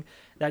morning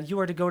that you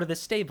are to go to the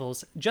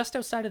stables just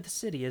outside of the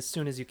city as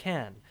soon as you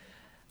can.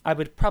 I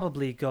would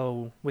probably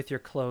go with your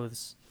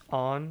clothes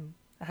on,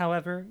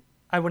 however.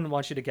 I wouldn't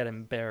want you to get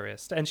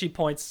embarrassed." And she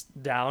points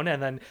down,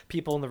 and then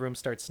people in the room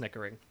start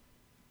snickering.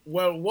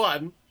 Well,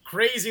 one,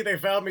 crazy they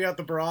found me at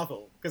the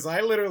brothel, because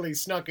I literally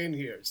snuck in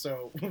here,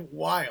 so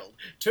wild.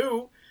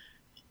 Two,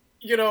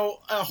 you know,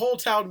 a whole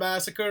town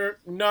massacre,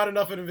 not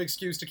enough of an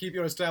excuse to keep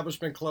your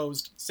establishment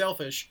closed,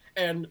 selfish.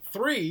 And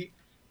three,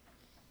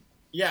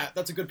 yeah,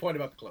 that's a good point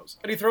about the clothes.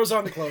 And he throws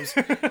on the clothes,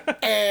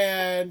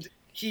 and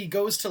he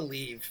goes to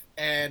leave,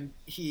 and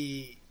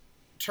he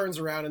turns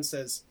around and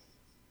says,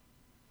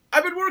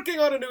 "I've been working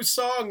on a new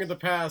song in the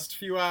past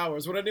few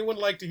hours. Would anyone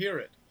like to hear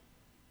it?"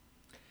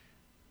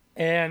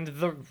 And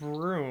the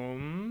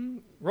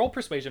room... Roll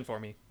persuasion for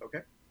me. Okay.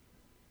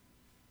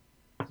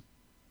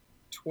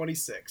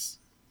 26.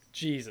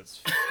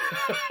 Jesus.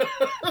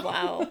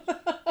 Wow.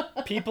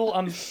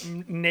 People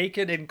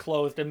naked and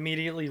clothed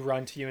immediately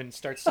run to you and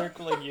start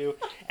circling you,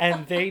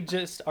 and they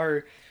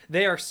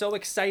are so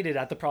excited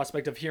at the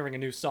prospect of hearing a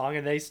new song,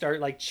 and they start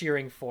like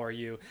cheering for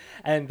you,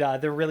 and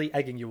they're really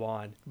egging you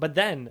on. But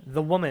then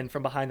the woman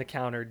from behind the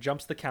counter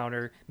jumps the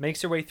counter,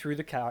 makes her way through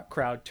the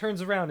crowd,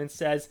 turns around and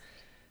says,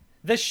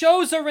 "The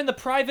shows are in the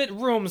private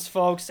rooms,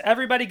 folks.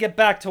 Everybody get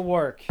back to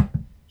work."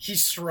 He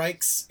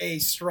strikes a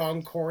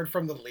strong chord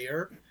from the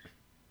lyre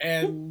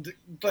and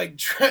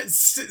like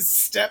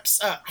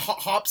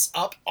hops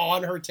up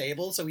on her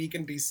table so he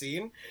can be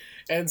seen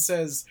and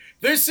says,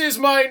 "This is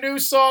my new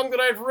song that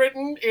I've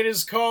written. It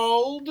is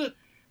called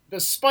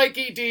The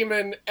Spiky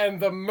Demon and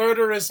the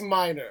Murderous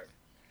Miner."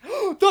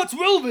 That's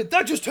relevant.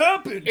 That just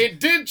happened. It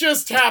did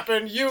just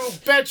happen. You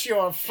bet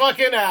your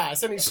fucking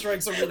ass. And he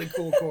strikes a really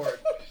cool chord.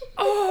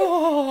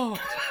 Oh,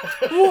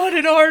 what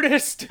an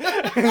artist.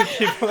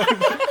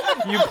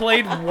 You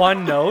played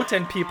one note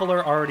and people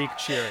are already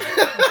cheering.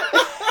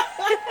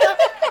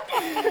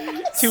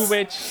 To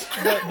which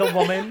the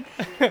woman,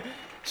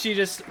 she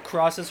just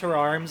crosses her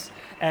arms,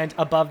 and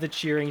above the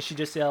cheering she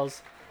just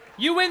yells,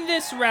 "You win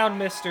this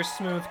round, Mr.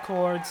 Smooth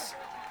Chords.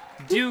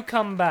 Do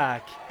come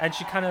back." And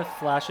she kind of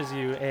flashes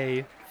you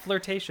a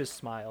flirtatious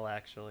smile,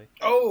 actually.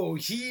 Oh,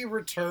 he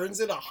returns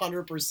it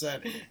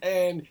 100%.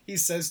 And he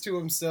says to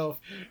himself,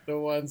 "The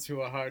ones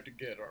who are hard to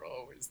get are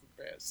always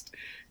the best."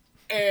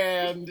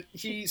 And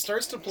he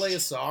starts to play a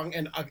song,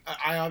 and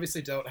I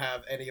obviously don't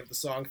have any of the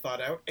song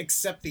thought out,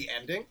 except the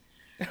ending.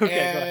 Okay,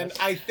 And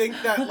I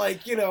think that,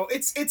 like,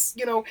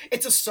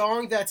 it's a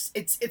song that's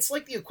it's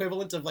like the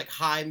equivalent of like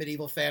high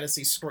medieval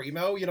fantasy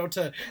screamo,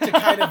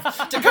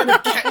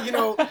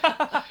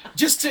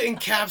 just to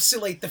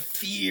encapsulate the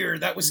fear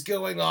that was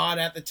going on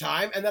at the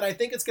time. And then I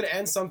think it's going to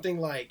end something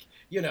like,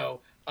 and the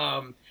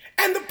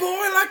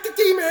boy like the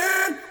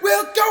demon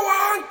will go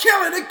on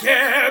killing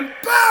again.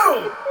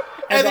 Boom!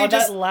 And he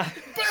just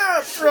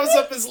throws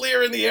up his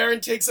lyre in the air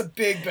and takes a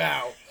big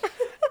bow.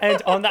 And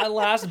on that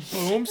last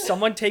boom,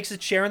 someone takes a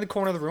chair in the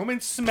corner of the room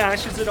and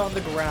smashes it on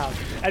the ground.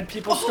 And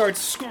people start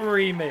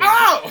screaming.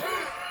 Ow!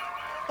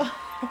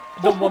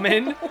 The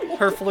woman,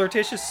 her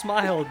flirtatious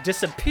smile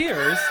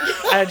disappears,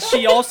 and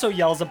she also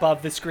yells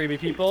above the screaming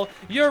people,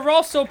 "You're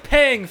also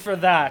paying for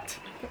that!"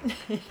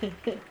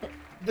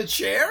 The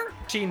chair?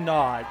 She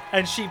nods,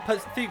 and she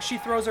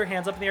throws her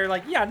hands up in the air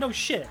like, "Yeah, no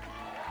shit."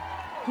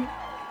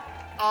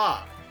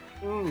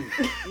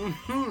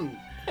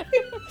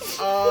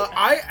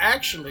 I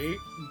actually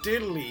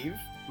did leave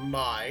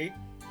my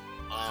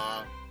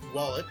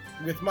wallet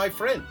with my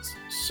friends,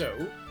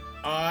 so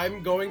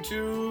I'm going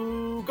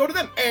to go to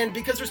them. And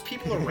because there's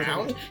people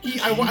around,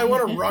 I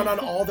want to run on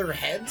all their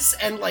heads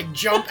and like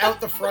jump out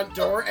the front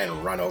door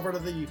and run over to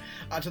the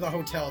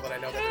hotel that I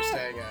know that they're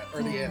staying at,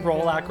 or the inn.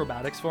 Roll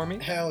acrobatics for me.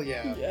 Hell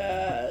yeah!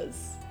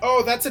 Yes.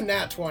 Oh, that's a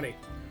nat 20.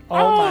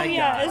 Oh my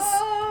yes.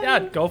 god. Yeah,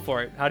 go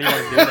for it. How do you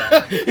want to do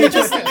that? He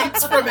just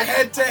leaps from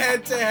head to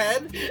head to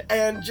head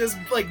and just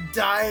like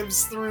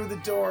dives through the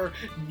door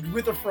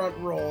with a front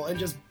roll and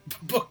just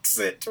books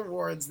it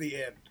towards the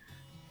inn.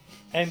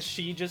 And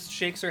she just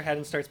shakes her head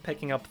and starts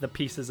picking up the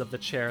pieces of the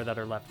chair that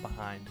are left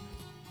behind.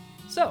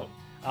 So,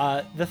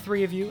 the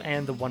three of you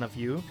and the one of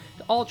you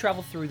all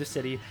travel through the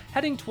city,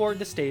 heading toward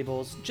the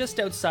stables just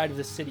outside of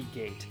the city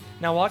gate.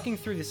 Now, walking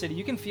through the city,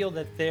 you can feel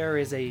that there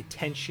is a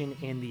tension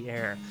in the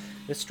air.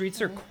 The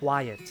streets are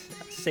quiet,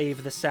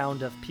 save the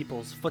sound of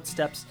people's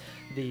footsteps,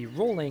 the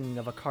rolling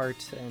of a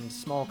cart, and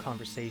small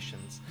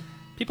conversations.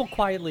 People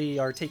quietly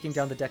are taking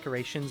down the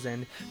decorations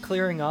and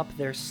clearing up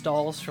their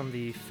stalls from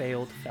the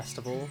failed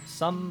festival,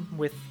 some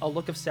with a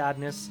look of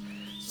sadness,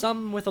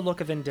 some with a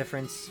look of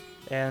indifference,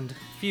 and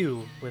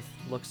few with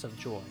looks of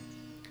joy.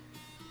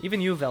 Even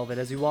you, Velvet,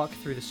 as you walk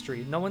through the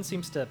street, no one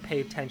seems to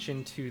pay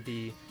attention to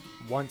the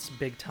once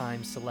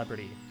big-time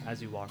celebrity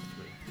as you walk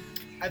through.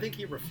 I think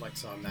he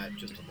reflects on that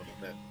just a little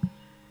bit.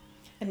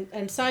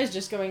 And Sai's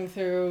just going,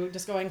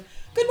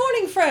 "Good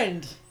morning,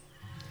 friend!"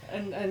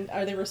 And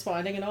are they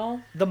responding at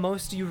all? The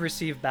most you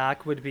receive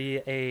back would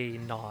be a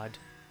nod,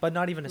 but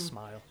not even a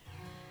smile.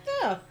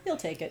 Yeah, he'll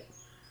take it.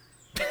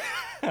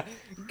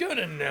 Good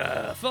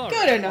enough. All Good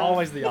right. enough.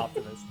 Always the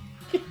optimist.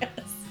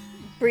 Yes.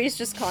 Bree's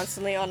just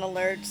constantly on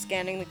alert,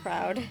 scanning the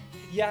crowd.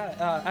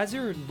 Yeah, as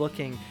you're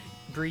looking,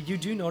 Bree, you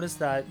do notice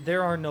that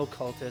there are no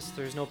cultists,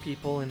 there's no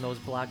people in those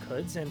black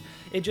hoods, and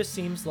it just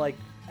seems like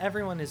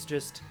everyone is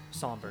just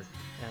somber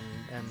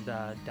and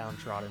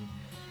downtrodden.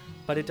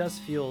 But it does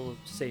feel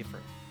safer.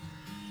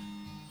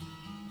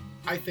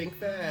 I think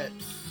that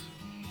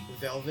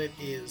Velvet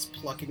is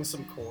plucking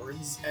some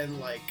chords and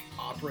like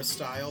opera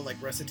style,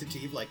 like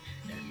recitative, like,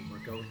 and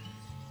we're going,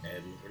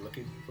 and we're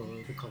looking for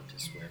the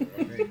cultists, where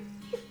are they?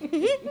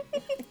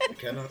 We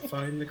cannot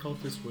find the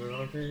cultists, where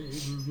are they?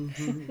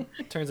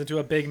 Turns into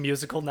a big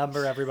musical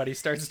number, everybody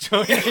starts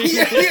joining.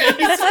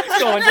 Yeah.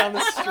 Going down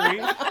the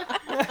street.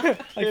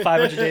 Like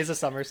 500 Days of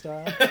Summer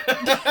style.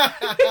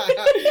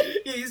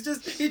 Yeah, he's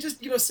just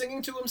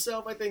singing to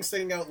himself. I think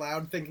singing out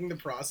loud, thinking the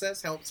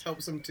process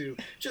helps him to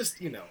just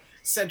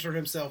center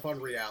himself on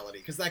reality,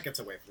 because that gets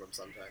away from him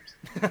sometimes.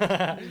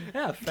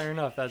 Yeah, fair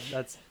enough.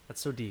 That's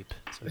so deep.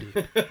 So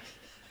deep.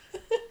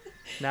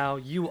 Now,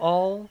 you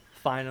all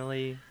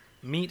finally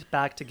meet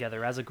back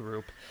together as a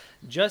group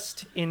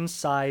just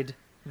inside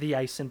the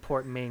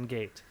Icenport main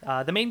gate.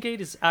 The main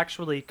gate is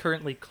actually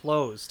currently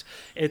closed.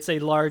 It's a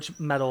large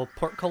metal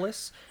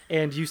portcullis,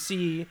 and you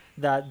see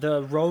that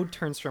the road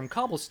turns from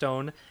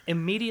cobblestone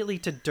immediately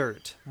to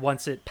dirt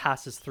once it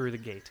passes through the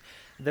gate.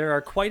 There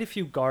are quite a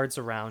few guards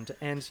around,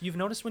 and you've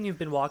noticed when you've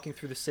been walking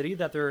through the city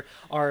that there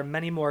are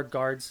many more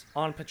guards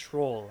on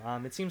patrol.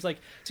 It seems like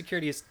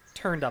security is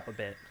turned up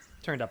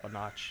a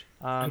notch.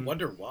 I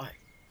wonder why.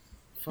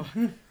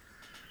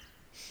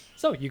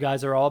 So you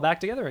guys are all back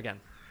together again.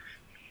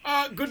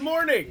 Good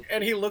morning.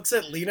 And he looks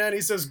at Lena and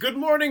he says, "Good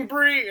morning,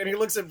 Bree." And he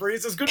looks at Bree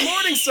and says, "Good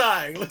morning,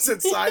 Sai." He looks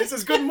at Sai and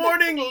says, "Good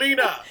morning,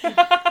 Lena."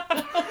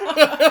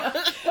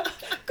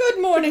 Good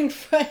morning,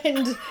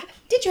 friend.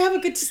 Did you have a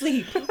good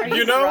sleep? Are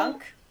you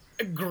drunk?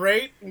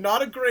 Great.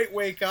 Not a great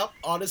wake up.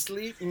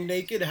 Honestly,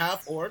 naked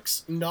half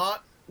orcs.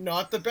 Not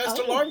the best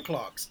alarm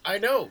clocks. I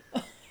know.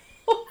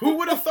 Who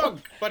would have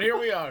thunk? But here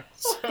we are.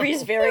 So,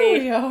 Bree's There we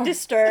very are.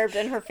 disturbed,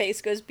 and her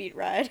face goes beet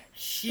red.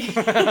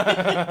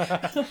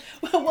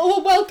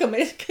 Well, welcome.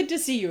 It's good to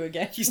see you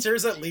again. he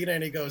stares at Lena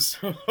and he goes,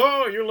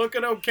 "Oh, you're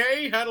looking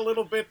okay? Had a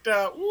little bit,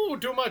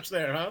 too much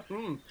there, huh?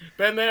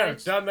 Been there,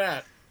 done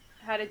that.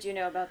 How did you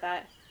know about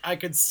that? I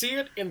can see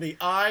it in the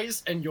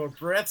eyes, and your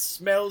breath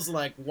smells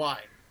like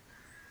wine."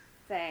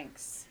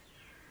 Thanks.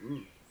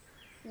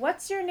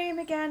 What's your name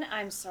again?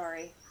 I'm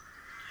sorry.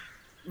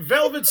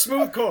 Velvet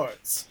Smooth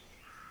Chords.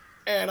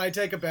 And I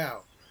take a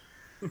bow.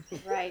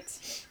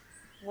 Right.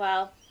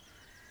 Well,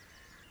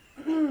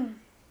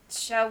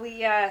 shall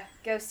we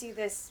go see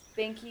this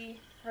Binky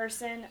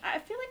person? I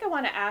feel like I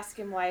want to ask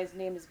him why his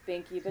name is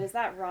Binky, but is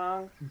that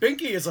wrong?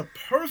 Binky is a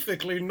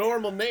perfectly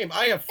normal name.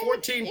 I have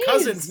 14 It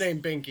cousins is.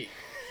 named Binky.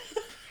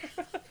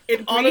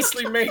 It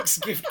honestly makes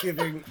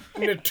gift-giving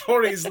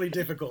notoriously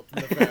difficult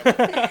in the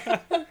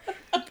family.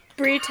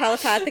 Bree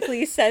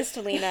telepathically says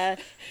to Lena,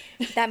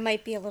 "That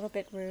might be a little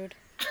bit rude."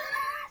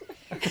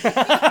 She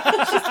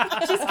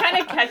just kind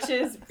of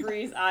catches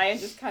Bree's eye and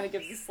just kind of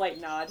gives a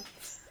slight nod.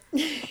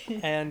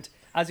 And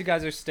as you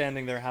guys are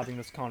standing there having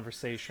this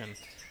conversation,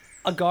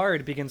 a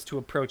guard begins to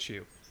approach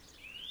you.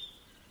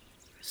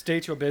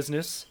 State your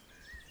business.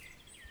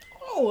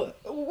 Oh,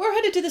 we're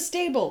headed to the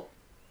stable.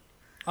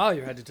 Oh,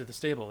 you're headed to the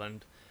stable,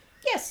 and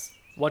Yes,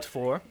 what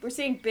for? We're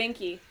seeing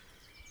Binky.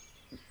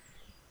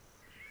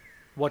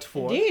 What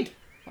for? indeed.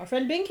 Our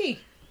friend Binky.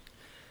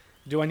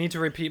 Do I need to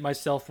repeat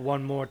myself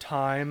one more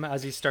time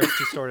as he starts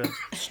to sort of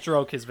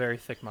stroke his very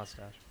thick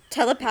mustache?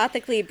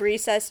 Telepathically, Bree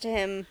says to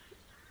him,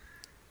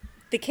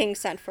 "The king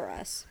sent for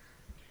us."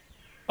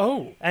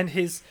 Oh, and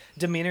his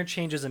demeanor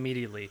changes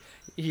immediately.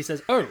 He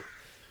says, "Oh,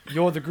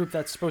 you're the group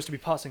that's supposed to be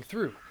passing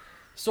through.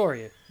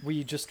 Sorry,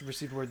 we just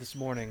received word this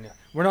morning.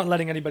 We're not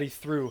letting anybody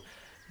through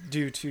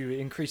due to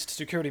increased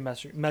security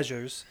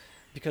measures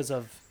because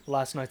of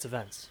last night's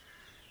events."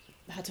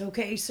 That's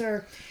okay,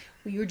 sir.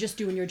 Well, you're just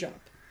doing your job.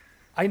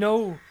 I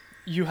know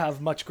you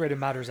have much greater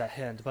matters at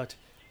hand, but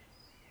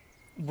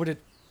would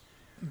it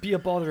be a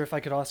bother if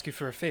I could ask you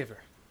for a favor?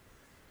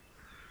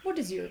 What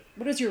is your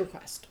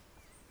request?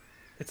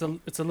 It's a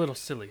little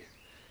silly.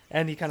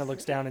 And he kind of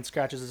looks down and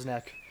scratches his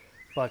neck.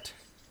 But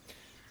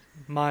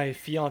my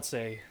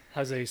fiance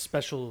has a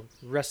special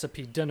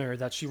recipe dinner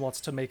that she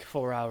wants to make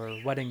for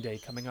our wedding day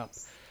coming up.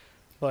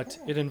 But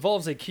it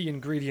involves a key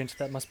ingredient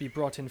that must be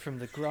brought in from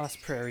the grass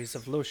prairies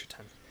of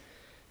Losherton.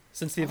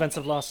 Since the events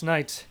of last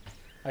night,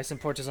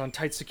 Icenport is on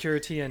tight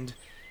security and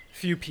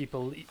few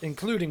people,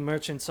 including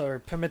merchants, are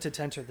permitted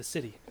to enter the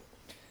city.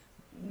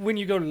 When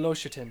you go to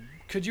Losherton,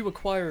 could you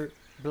acquire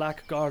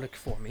black garlic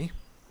for me?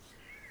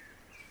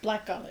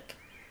 Black garlic.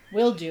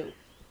 Will do.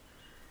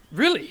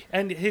 Really?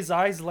 And his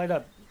eyes light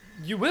up.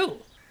 You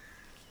will?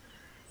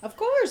 Of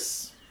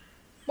course.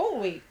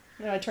 Won't we?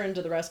 And I turn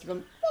to the rest of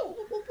them. Oh,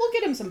 we'll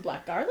get him some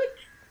black garlic.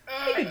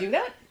 He could do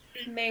that.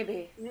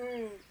 Maybe.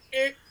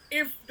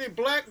 If the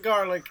black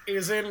garlic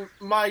is in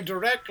my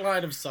direct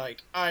line of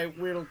sight, I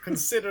will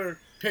consider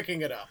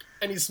picking it up.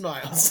 And he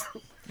smiles.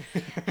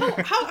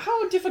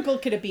 How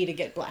difficult could it be to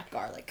get black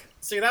garlic?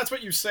 See, that's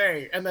what you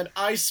say, and then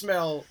I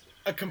smell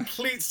a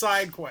complete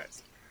side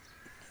quest.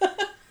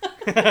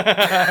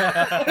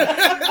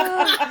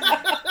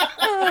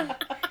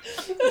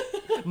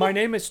 My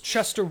name is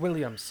Chester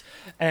Williams,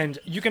 and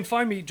you can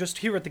find me just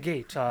here at the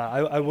gate.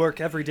 I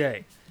work every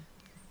day.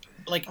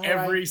 Like All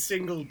every right.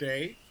 single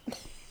day.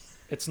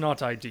 It's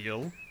not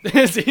ideal.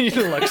 As he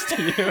looks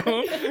to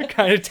you,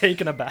 kind of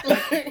taken aback.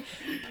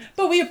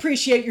 But we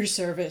appreciate your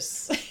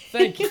service.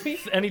 Thank you.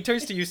 And he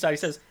turns to you, Sai,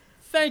 says,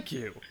 "Thank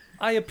you.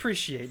 I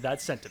appreciate that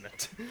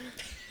sentiment."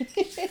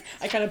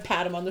 I kind of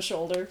pat him on the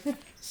shoulder.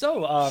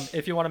 So,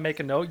 if you want to make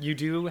a note, you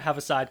do have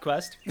a side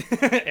quest,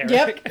 Eric.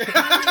 Yep.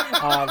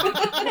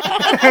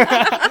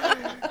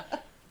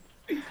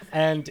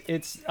 And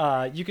it's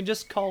you can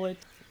just call it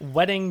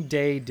wedding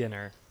day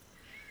dinner.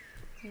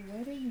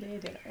 Wedding day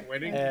dinner.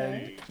 Wedding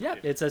And yeah,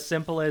 it's as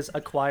simple as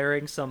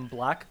acquiring some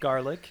black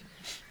garlic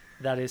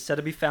that is said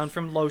to be found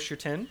from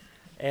Locherton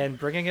and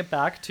bringing it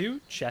back to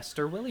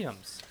Chester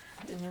Williams.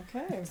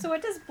 Okay. So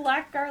what does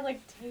black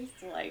garlic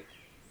taste like?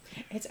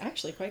 It's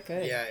actually quite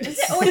good. Yeah. Is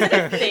it, oh, is it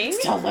a thing?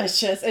 It's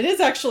delicious. It is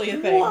actually a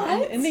thing.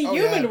 What? In the Oh,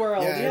 human yeah.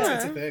 world. Yeah, Yeah.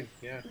 It's a thing.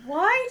 Yeah.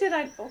 Why did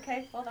I?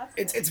 Okay, well that's.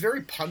 It's cool.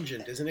 very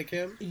pungent, isn't it,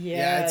 Kim?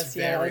 Yes, it's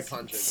very yes.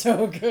 pungent.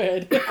 So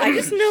good. I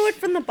just know it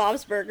from the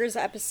Bob's Burgers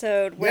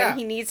episode when Yeah.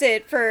 he needs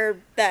it for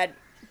that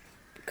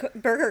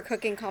burger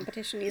cooking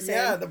competition he's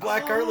Yeah, in. the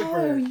black garlic Oh,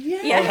 burger.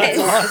 yes. Yeah. That's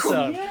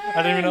awesome. Yes.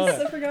 I didn't even know I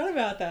that. forgot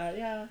about that.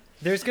 Yeah.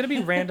 There's going to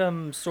be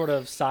random sort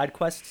of side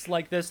quests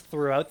like this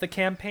throughout the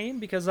campaign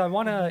because I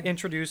want to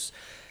introduce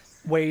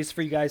ways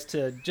for you guys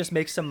to just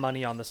make some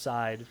money on the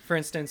side. For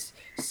instance,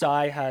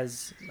 Sai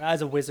has,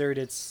 as a wizard,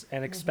 it's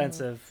an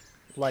expensive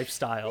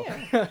lifestyle.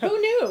 Yeah. Who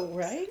knew,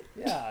 right?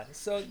 Yeah,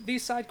 so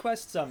these side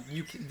quests,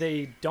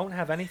 they don't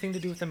have anything to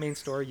do with the main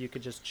story. You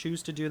could just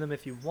choose to do them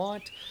if you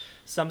want.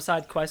 Some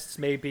side quests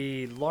may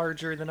be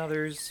larger than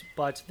others,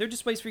 but they're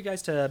just ways for you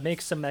guys to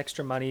make some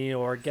extra money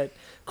or get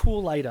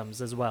cool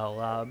items as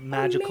well,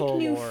 magical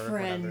Make new or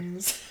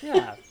friends.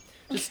 whatever.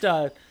 Yeah, just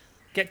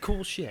get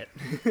cool shit.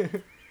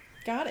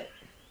 Got it.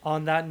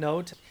 On that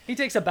note, he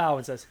takes a bow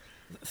and says,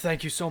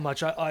 "Thank you so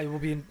much. I will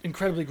be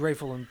incredibly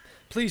grateful, and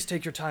please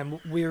take your time.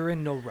 We're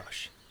in no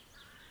rush."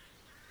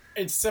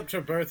 Except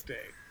her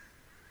birthday.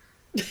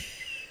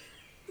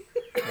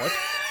 What?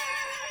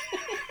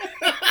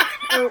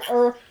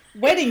 Or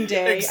wedding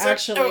day, Except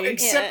actually.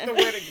 Yeah. the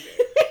wedding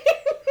day.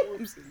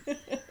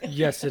 Whoopsie.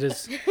 Yes, it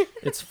is.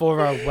 It's for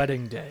our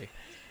wedding day.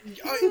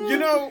 You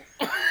know,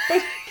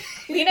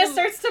 Lena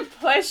starts to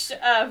push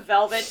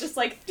Velvet just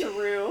like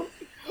through.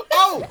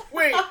 oh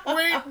wait,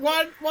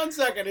 one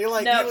second. He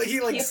like No, he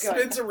like keep going.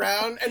 spins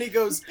around and he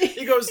goes,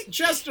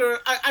 Chester,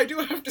 I do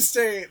have to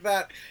say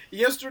that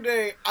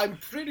yesterday I'm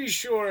pretty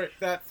sure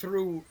that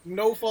through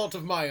no fault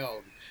of my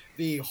own,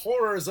 the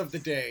horrors of the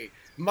day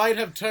might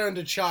have turned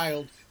a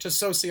child to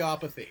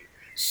sociopathy.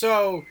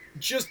 So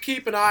just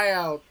keep an eye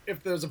out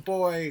if there's a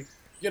boy,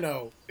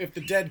 if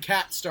the dead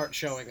cats start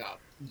showing up.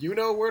 You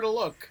know where to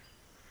look.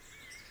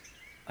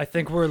 I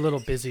think we're a little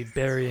busy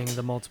burying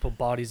the multiple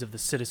bodies of the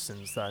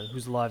citizens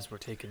whose lives were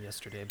taken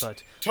yesterday,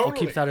 but I'll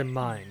Totally. keep that in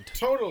mind.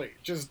 Totally.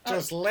 Just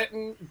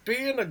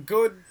being a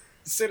good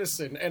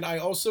citizen. And I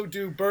also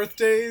do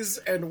birthdays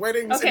and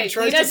weddings, and Okay, he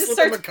tries Lena to just slip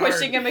him a starts card.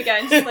 pushing him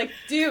again. She's like,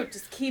 dude,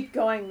 just keep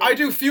going. Man. I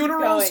do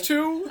funerals going.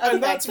 too, Okay,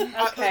 and that's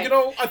okay.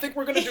 I think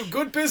we're gonna do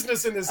good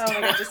business in this Oh my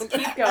town. god, just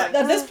keep going.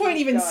 At this point,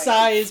 even Keep going.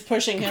 Sai is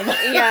pushing him.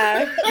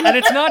 Yeah. And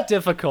it's not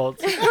difficult.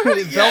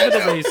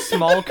 Velvet is a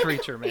small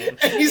creature, man.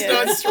 And he's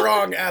not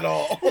strong at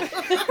all.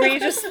 Where he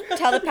just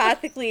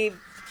telepathically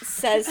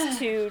says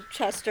to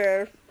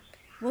Chester,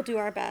 "We'll do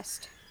our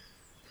best."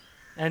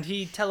 And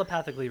he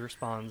telepathically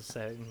responds,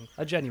 saying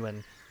a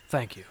genuine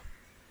 "thank you."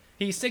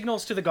 He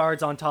signals to the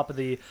guards on top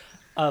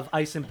of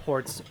Ice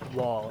Import's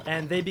wall,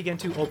 and they begin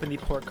to open the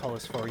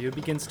portcullis for you. It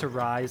begins to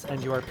rise,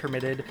 and you are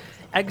permitted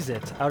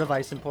exit out of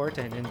Ice Import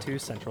and into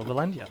central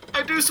Valendia.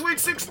 I do sweet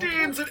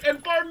 16s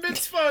and bar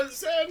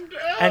mitzvahs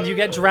And you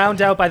get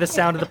drowned out by the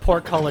sound of the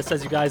portcullis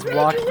as you guys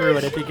walk through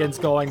it. It begins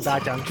going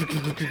back down.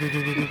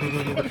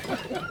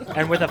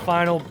 And with a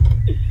final,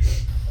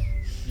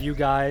 you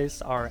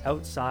guys are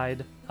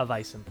outside of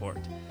Ice Import.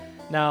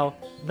 Now,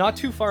 not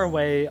too far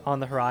away on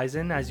the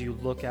horizon as you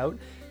look out,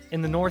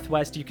 in the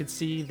northwest you can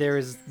see there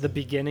is the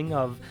beginning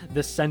of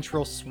the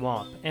central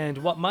swamp and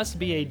what must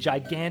be a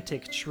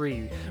gigantic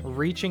tree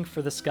reaching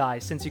for the sky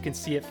since you can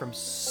see it from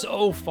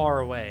so far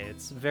away.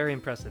 It's very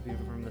impressive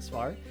even from this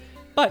far.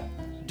 But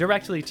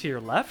directly to your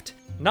left,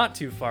 not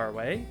too far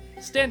away,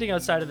 standing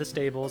outside of the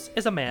stables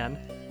is a man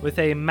with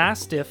a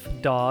mastiff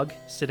dog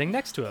sitting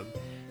next to him.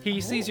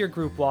 He sees your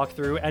group walk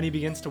through and he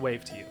begins to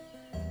wave to you.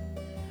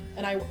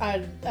 And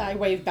I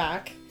wave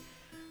back.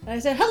 And I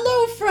said,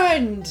 "Hello,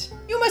 friend!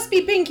 You must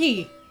be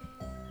Pinky!"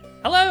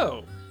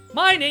 Hello,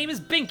 my name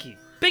is Binky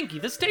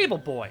the stable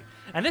boy,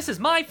 and this is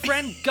my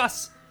friend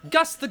Gus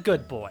the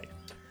good boy.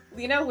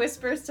 Lena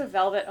whispers to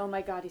Velvet, "Oh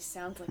my god, he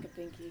sounds like a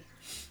Binky."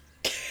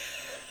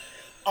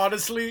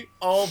 Honestly,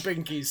 all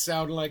Binkies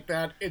sound like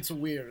that. It's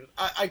weird.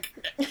 I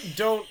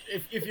don't.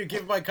 If you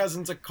give my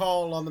cousins a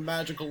call on the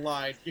magical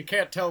line, you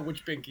can't tell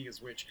which Binky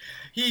is which.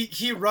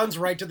 He runs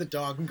right to the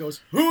dog and goes,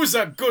 "Who's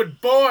a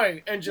good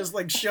boy?" and just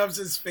like shoves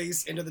his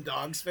face into the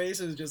dog's face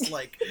and is just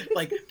like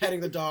petting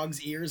the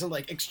dog's ears and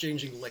like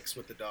exchanging licks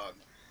with the dog.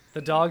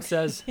 The dog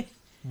says,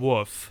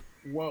 "Woof,"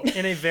 Whoa.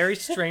 in a very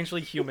strangely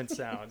human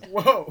sound.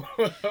 Whoa.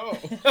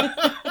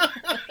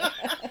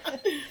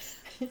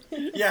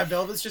 Yeah,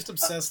 Velvet's just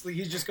obsessed.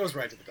 He just goes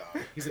right to the dog.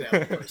 He's an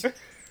animal person.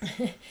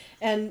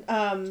 And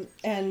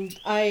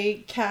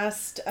I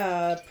cast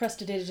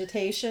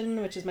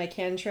Prestidigitation, which is my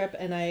cantrip,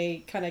 and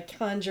I kind of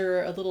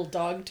conjure a little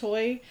dog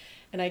toy,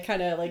 and I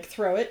kind of like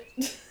throw it.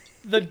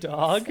 The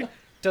dog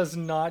does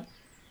not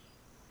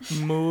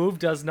move,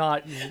 does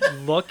not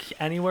look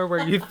anywhere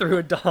where you threw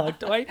a dog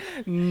toy,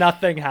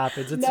 nothing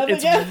happens.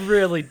 It's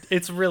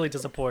really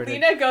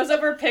disappointing. Lena goes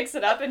over, picks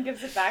it up, and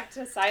gives it back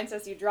to Sai and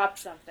says, "You dropped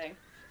something."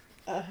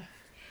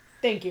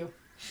 Thank you.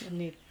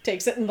 And he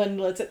takes it and then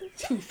lets it.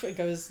 It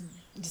goes,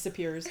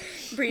 disappears.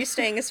 Bree's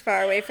staying as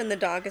far away from the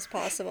dog as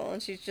possible,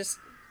 and she's just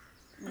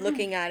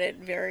looking at it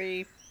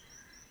very,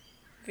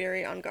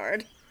 very on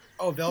guard.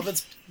 Oh,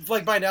 Velvet's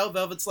like by now.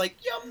 Velvet's like,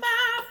 "You're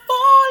my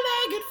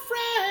four-legged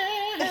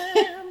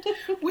friend.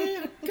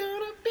 We're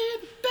gonna be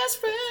the best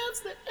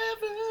friends that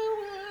ever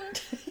were."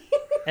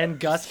 And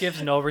Gus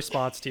gives no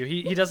response to you.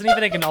 He doesn't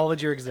even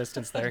acknowledge your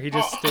existence there. He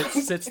just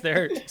sits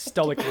there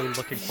stoically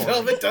looking forward.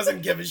 Velvet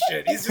doesn't give a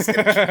shit. He's just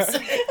gonna keep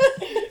saying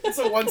it's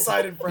a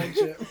one-sided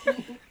friendship.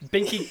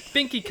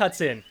 Binky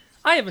cuts in.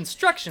 I have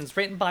instructions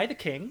written by the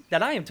king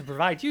that I am to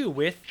provide you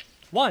with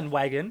 1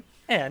 wagon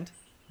and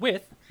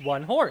with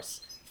 1 horse,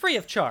 free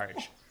of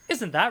charge.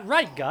 Isn't that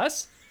right,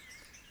 Gus?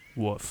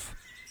 Woof.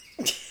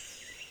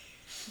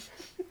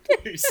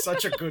 He's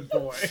such a good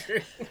boy.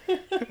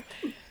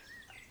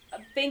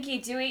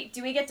 Binky, do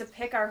we get to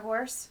pick our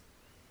horse?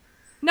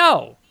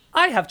 No,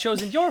 I have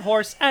chosen your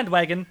horse and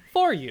wagon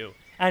for you.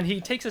 And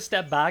he takes a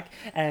step back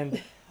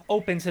and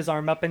opens his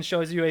arm up and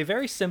shows you a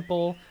very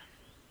simple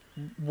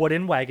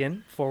wooden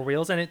wagon, 4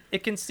 wheels, and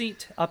it can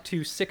seat up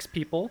to 6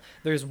 people.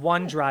 There's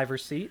 1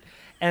 driver's seat,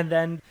 and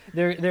then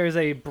there's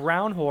a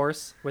brown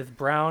horse with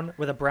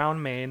a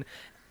brown mane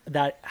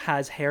that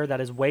has hair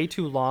that is way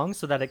too long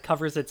so that it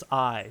covers its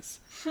eyes.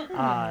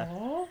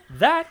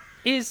 That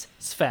is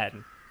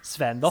Sven.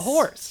 Sven the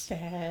horse.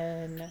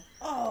 Sven.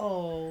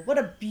 Oh, what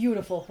a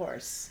beautiful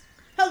horse.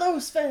 Hello,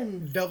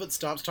 Sven. Velvet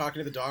stops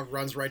talking to the dog,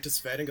 runs right to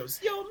Sven, and goes,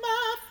 "You're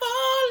my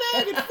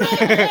four-legged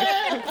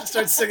friend."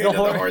 Starts singing to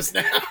the horse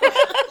now.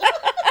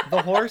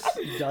 The horse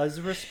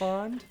does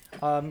respond.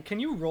 Can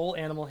you roll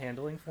animal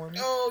handling for me?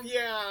 Oh,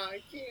 yeah,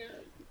 I can.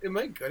 Am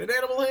I good at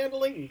animal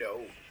handling?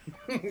 No.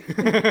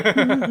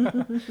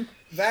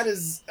 That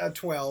is a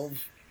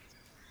 12.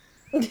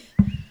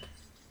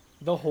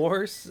 The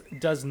horse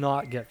does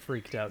not get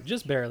freaked out,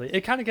 just barely.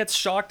 It kind of gets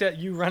shocked at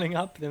you running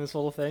up in this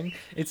whole thing.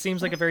 It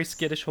seems like a very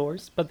skittish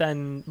horse, but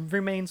then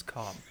remains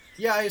calm.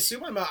 Yeah, I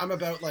assume I'm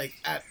about like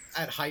at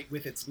height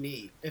with its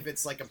knee, if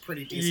it's like a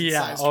pretty decent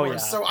sized horse.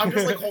 Yeah. So I'm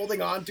just like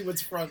holding on to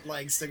its front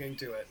legs, singing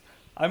to it.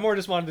 I more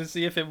just wanted to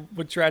see if it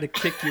would try to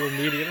kick you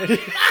immediately.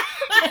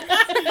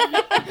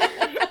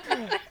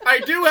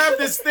 I do have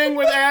this thing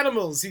with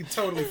animals. He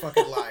totally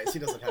fucking lies. He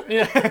doesn't have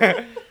it.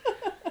 Yeah.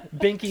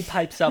 Binky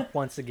pipes up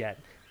once again.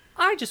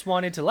 I just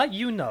wanted to let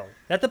you know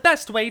that the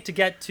best way to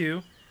get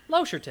to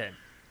Losherton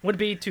would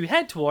be to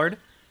head toward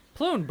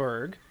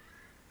Pluenberg,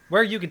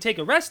 where you can take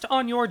a rest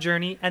on your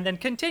journey and then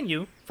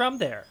continue from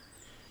there.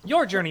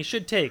 Your journey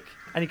should take,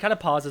 and he kind of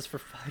pauses for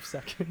 5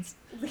 seconds.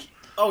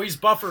 Oh, he's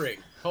buffering.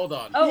 Hold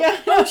on. Oh, Yeah.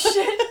 oh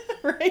shit.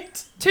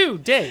 Right? 2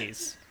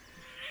 days,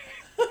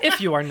 if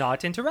you are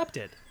not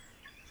interrupted.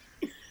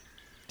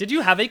 Did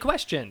you have a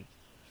question?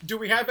 Do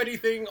we have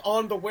anything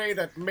on the way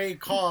that may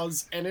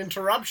cause an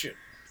interruption?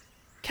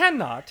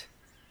 Cannot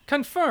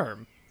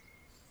confirm.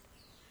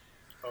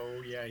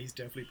 Oh, yeah, he's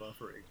definitely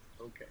buffering.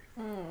 Okay.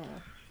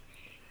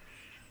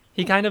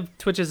 He kind of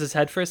twitches his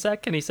head for a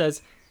sec, and he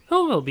says,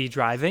 who will be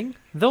driving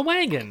the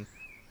wagon?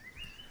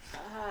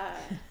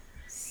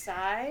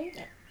 Sai?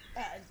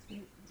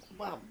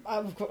 Well,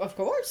 of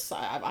course,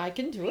 I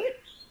can do it.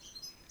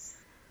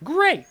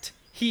 Great!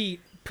 He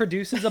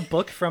produces a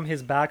book from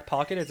his back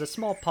pocket. It's a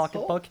small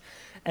pocket book,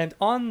 and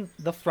on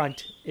the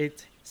front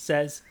it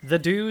says, The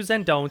Do's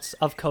and Don'ts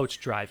of Coach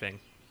Driving.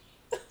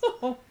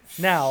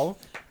 Now,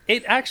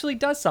 it actually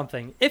does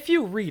something. If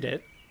you read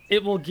it,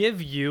 it will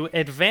give you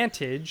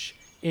advantage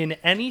in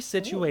any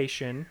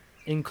situation,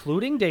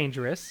 including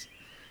dangerous,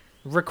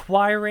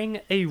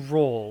 requiring a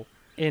roll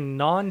in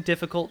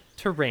non-difficult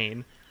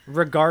terrain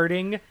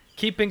regarding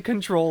keeping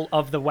control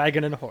of the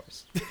wagon and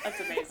horse. That's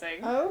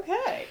amazing.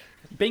 Okay.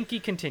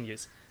 Binky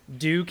continues.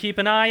 Do keep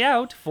an eye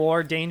out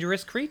for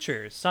dangerous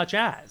creatures such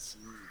as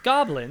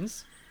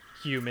goblins,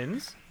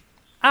 humans,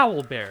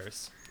 owl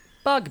bears,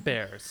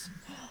 bugbears,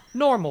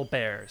 normal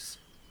bears,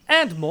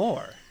 and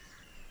more.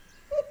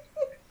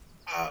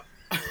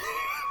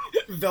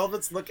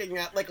 Velvet's looking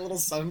at like a little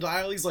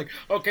sundial. He's like,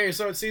 okay,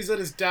 so it sees that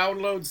his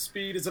download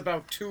speed is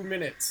about 2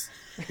 minutes.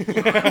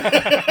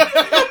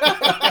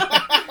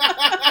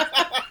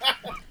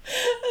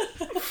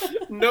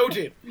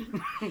 Noted.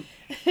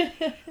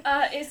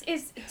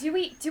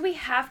 Do we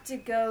have to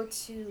go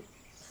to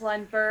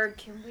Plunberg?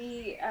 Can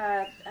we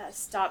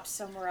stop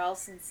somewhere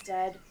else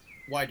instead?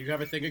 Why, do you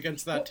have a thing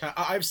against that town?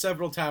 I have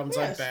several towns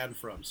I'm Yes. banned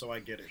from, so I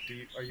get it.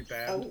 Are you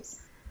banned?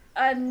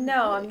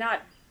 No, I'm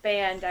not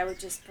banned. I would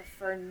just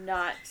prefer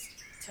not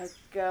to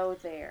go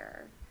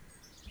there.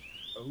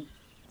 Oh.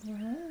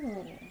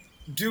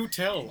 Do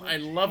tell. I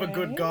love a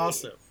good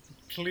gossip.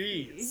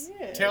 Please,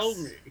 Yes. tell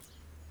me.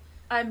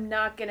 I'm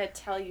not gonna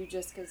tell you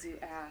just because you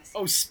asked.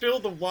 Oh, spill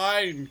the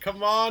wine.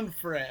 Come on,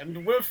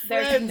 friend. We're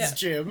There's friends, no-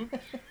 Jim.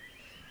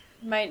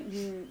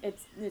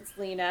 It's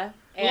Lena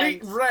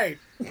and Right.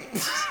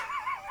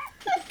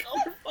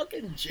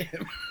 fucking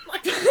gym.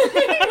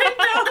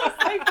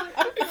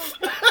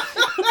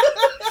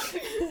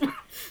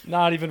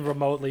 Not even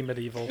remotely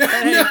medieval.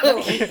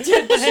 No.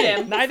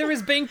 Jim. Neither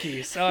is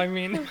Binky, so I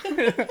mean...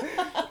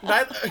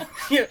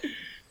 Yeah.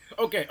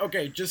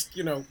 Okay, just,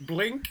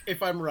 blink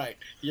if I'm right.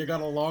 You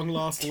got a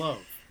long-lost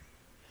love.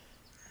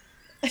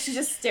 She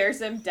just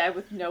stares at him dead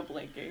with no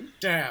blinking.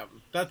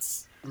 Damn,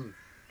 that's...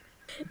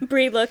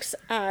 Bree looks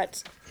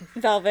at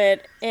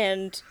Velvet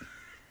and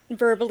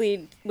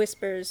verbally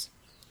whispers,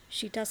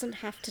 "She doesn't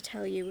have to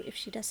tell you if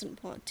she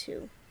doesn't want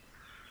to."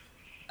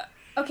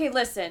 Okay,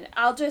 listen.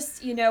 I'll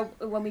just,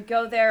 when we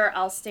go there,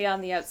 I'll stay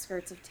on the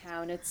outskirts of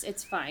town.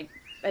 It's fine.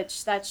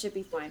 That should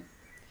be fine.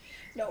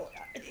 No,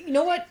 you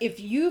know what? If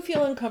you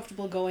feel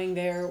uncomfortable going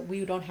there,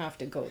 we don't have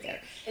to go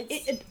there.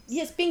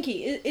 Yes,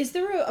 Binky, is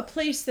there a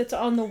place that's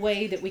on the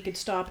way that we could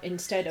stop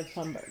instead of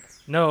Plumberg?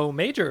 No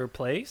major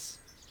place.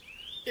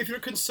 If you're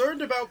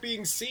concerned about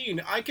being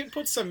seen, I can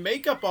put some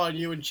makeup on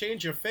you and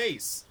change your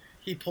face.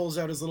 He pulls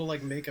out his little,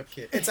 makeup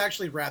kit. It's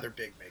actually rather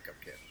big makeup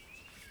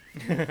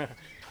kit.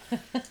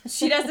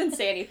 She doesn't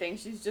say anything.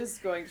 She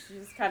just kind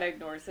of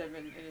ignores him.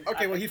 And is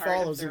Okay, well, he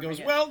follows and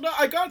goes, well, no,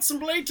 I got some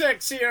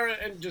latex here,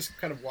 and just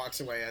kind of walks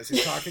away as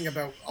he's talking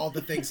about all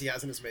the things he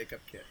has in his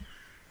makeup kit.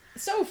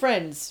 So,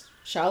 friends,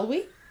 shall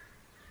we?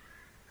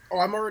 Oh,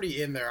 I'm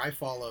already in there. I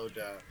followed.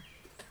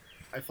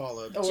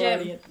 Oh, Jim.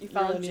 we're You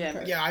followed already in Jim. the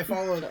car. Yeah, I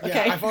followed. Okay.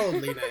 Yeah, I followed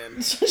Lena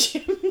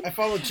in. I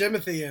followed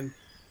Jimothy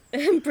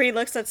in. Bree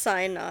looks at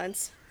Sai and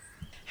nods.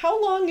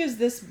 How long is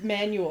this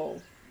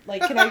manual?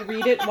 Can I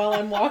read it while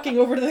I'm walking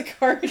over to the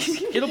cart?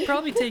 It'll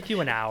probably take you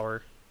an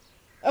hour.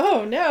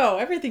 Oh, no.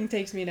 Everything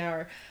takes me an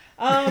hour.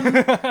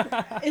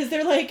 Is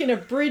there, an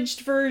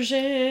abridged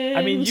version?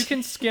 I mean, you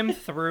can skim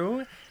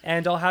through,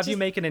 and I'll have you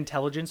make an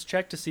intelligence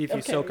check to see if you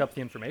Okay. soak up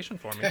the information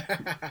for me.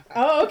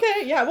 Oh,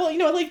 okay. Yeah, well,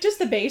 just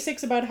the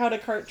basics about how to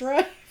cart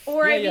drive.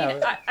 Or,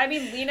 Yeah, I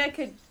mean, Lena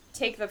could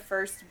take the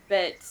first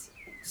bit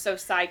so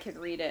Sai can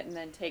read it and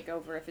then take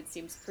over if it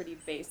seems pretty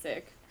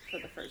basic for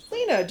the first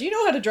Lena, do you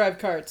know how to drive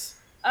carts?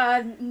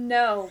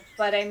 No,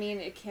 but I mean,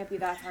 it can't be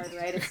that hard,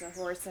 right? It's a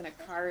horse and a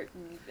cart,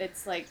 and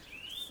it's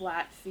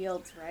flat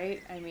fields,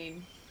 right? I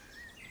mean,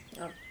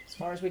 As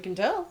far as we can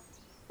tell.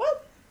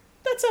 Well,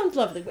 that sounds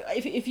lovely.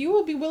 If you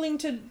will be willing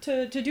to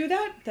do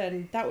that,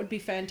 then that would be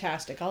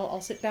fantastic. I'll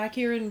sit back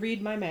here and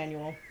read my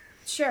manual.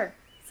 sure,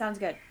 sounds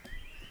good.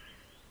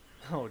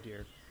 Oh,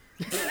 dear.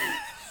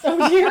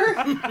 Oh, dear.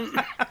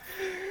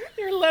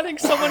 You're letting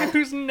someone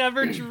who's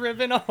never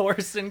driven a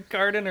horse and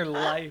cart in her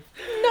life.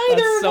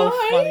 Neither That's so have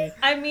I. funny.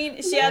 I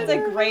mean, she has a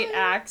great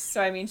axe,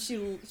 so I mean,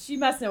 she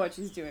must know what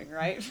she's doing,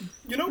 right?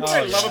 You know what Oh,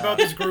 I love yeah. about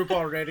this group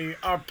already?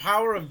 Our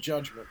power of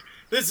judgment.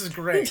 This is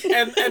great.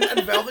 And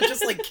Velvet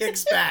just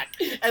kicks back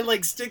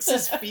and sticks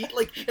his feet.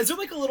 Is there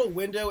a little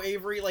window,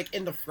 Avery,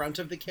 in the front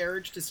of the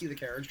carriage to see the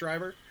carriage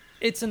driver?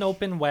 It's an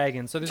open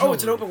wagon, so there's Oh, no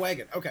it's an roof. open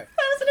wagon. Okay. That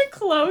was an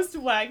enclosed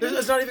wagon.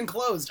 It's not even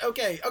closed.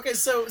 Okay.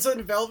 So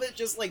then Velvet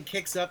just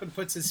kicks up and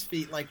puts his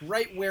feet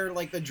right where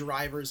the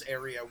driver's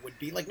area would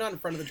be, not in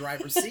front of the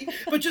driver's seat,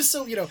 but just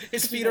so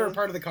his feet are a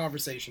part of the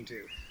conversation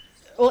too.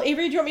 Well,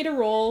 Avery, do you want me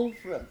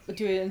to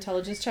do an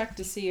intelligence check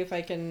to see if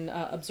I can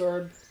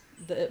absorb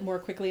more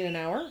quickly in an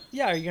hour?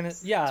 Yeah, are you gonna...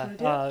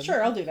 Yeah.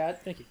 Sure, I'll do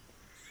that. Thank you.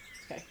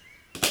 Okay.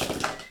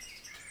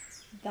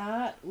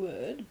 That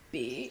would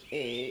be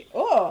a...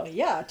 Oh,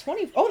 yeah,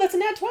 20... Oh, that's a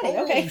nat 20.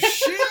 Okay. Oh,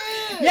 shit!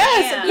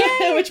 Yes!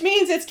 Yeah, which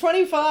means it's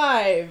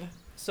 25.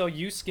 So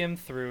you skim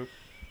through,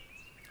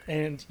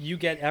 and you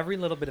get every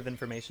little bit of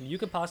information you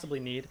could possibly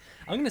need.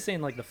 I'm going to say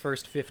in the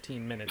first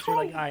 15 minutes. You're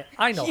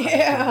I know how to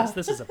Yeah. do this.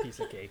 This is a piece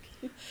of cake.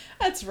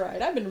 That's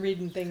right. I've been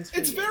reading things for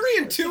It's years,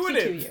 very for 62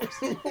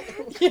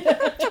 intuitive.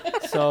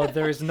 years. So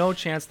there's no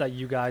chance that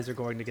you guys are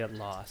going to get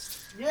lost.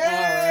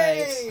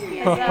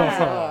 Yay!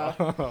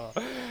 Uh,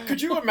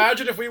 Could you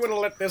imagine if we would have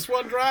let this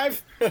one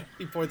drive?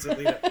 He points at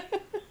Lena.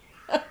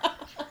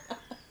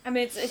 I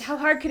mean, how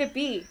hard could it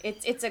be?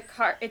 It's a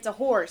cart. It's a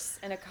horse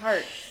and a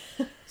cart.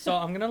 So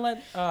I'm going to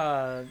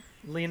let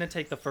Lena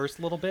take the first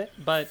little bit,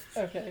 but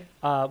okay.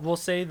 we'll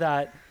say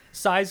that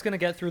Sai's going to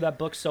get through that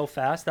book so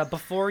fast that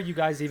before you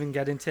guys even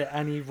get into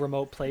any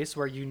remote place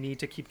where you need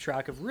to keep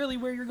track of really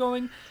where you're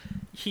going,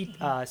 he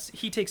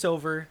takes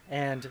over,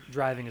 and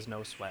driving is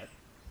no sweat.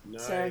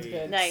 Nice. Sounds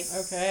good.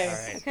 Nice. Okay. All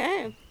right.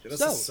 Okay. Get us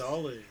So- a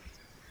solid.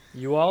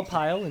 You all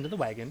pile into the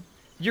wagon.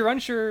 You're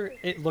unsure,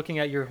 looking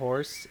at your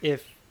horse,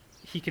 if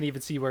he can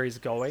even see where he's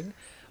going.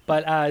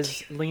 But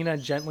as Lena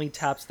gently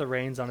taps the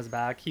reins on his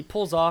back, he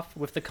pulls off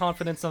with the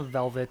confidence of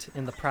Velvet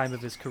in the prime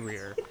of his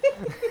career.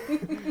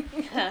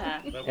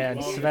 That was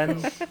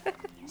And long.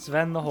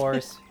 Sven the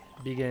horse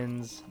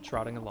begins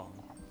trotting along.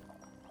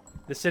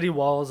 The city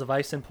walls of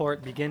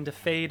Icenport begin to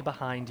fade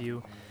behind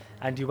you,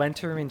 and you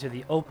enter into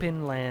the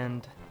open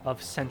land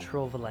of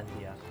Central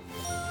Valendia.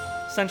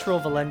 Central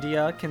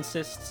Valendia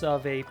consists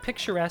of a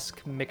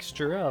picturesque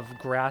mixture of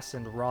grass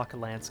and rock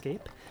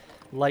landscape,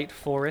 light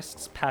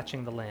forests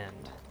patching the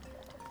land.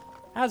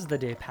 As the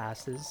day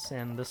passes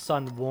and the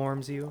sun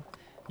warms you,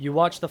 You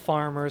watch the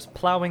farmers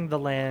plowing the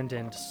land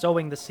and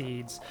sowing the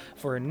seeds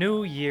for a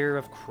new year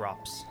of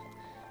crops.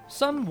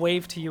 Some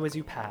wave to you as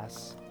you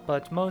pass,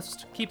 but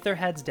most keep their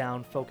heads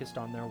down, focused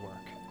on their work.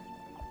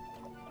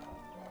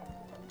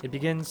 It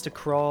begins to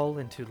crawl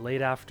into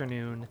late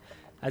afternoon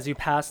as you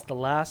pass the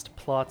last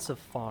plots of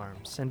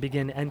farms and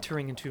begin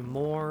entering into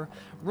more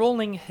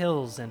rolling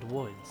hills and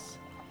woods.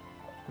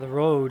 The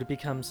road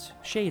becomes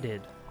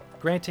shaded,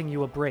 granting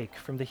you a break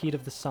from the heat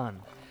of the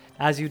sun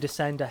as you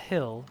descend a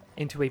hill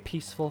into a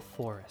peaceful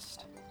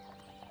forest.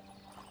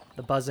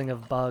 The buzzing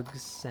of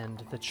bugs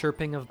and the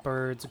chirping of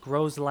birds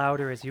grows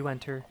louder as you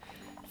enter,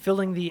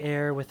 filling the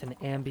air with an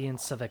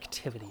ambience of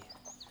activity.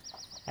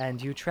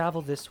 And you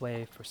travel this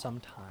way for some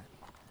time.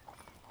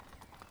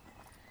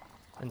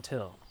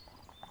 Until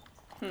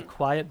the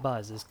quiet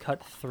buzz is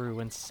cut through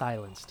and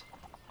silenced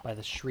by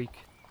the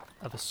shriek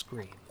of a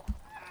scream.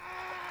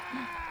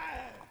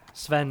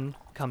 Sven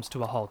comes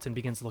to a halt and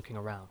begins looking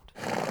around.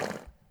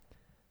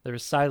 There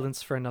is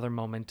silence for another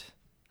moment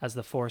as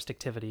the forest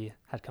activity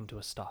had come to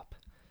a stop.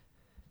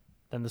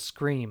 Then the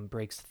scream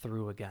breaks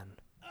through again.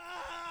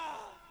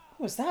 What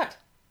was that?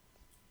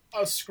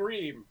 A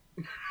scream.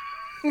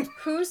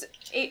 Who's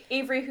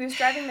Avery? Who's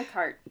driving the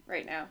cart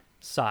right now?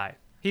 Sigh.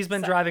 He's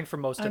been driving for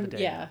most of the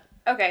day. Yeah.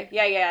 Okay,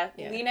 yeah.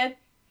 Yeah. Lena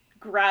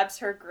grabs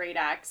her great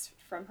axe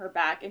from her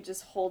back and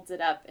just holds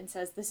it up and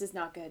says, "This is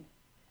not good."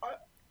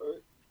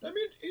 I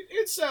mean,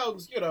 it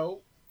sounds,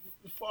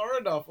 far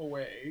enough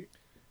away,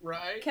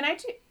 right? Can I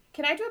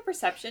do a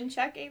perception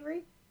check,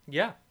 Avery?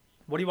 Yeah.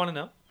 What do you want to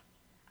know?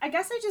 I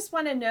guess I just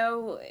want to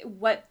know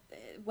what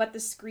the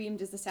scream,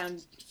 does the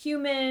sound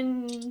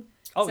human?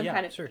 Oh, some yeah,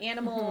 kind of sure.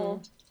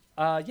 animal?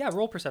 Yeah,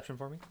 roll perception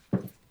for me.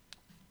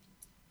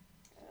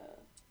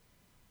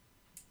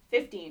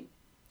 15.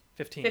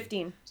 15.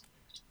 15.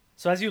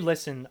 So as you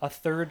listen, a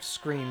third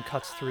scream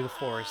cuts through the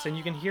forest, and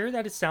you can hear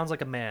that it sounds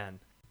like a man.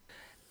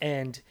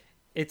 And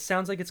it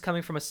sounds like it's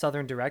coming from a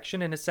southern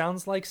direction, and it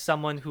sounds like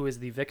someone who is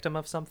the victim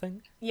of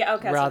something. Yeah,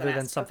 okay. Rather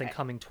than something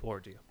coming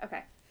toward you.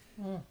 Okay.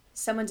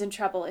 Someone's in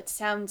trouble. It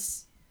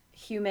sounds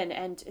human,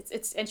 and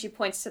it's and she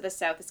points to the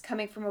south. It's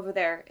coming from over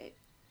there.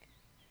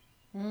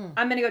 I'm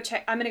gonna go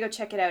check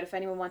it out if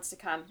anyone wants to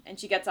come. And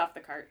she gets off the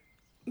cart.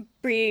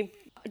 Bree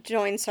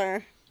joins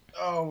her.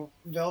 Oh,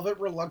 Velvet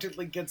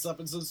reluctantly gets up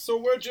and says, "So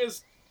we're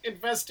just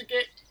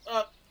investigate."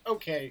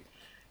 Okay.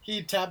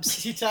 He taps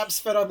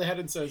Sven on the head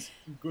and says,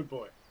 "Good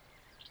boy."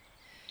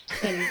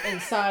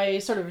 And Sai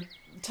sort of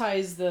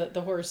ties the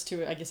horse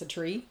to, I guess, a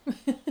tree.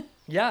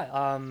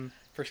 Yeah,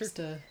 for sure. Just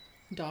to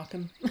dock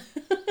him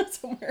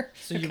somewhere.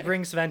 So you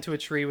bring Sven to a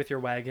tree with your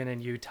wagon,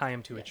 and you tie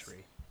him to a Yes.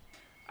 tree.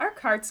 Our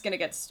cart's gonna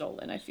get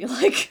stolen, I feel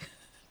like.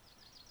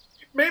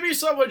 Maybe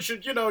someone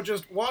should,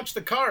 just watch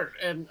the cart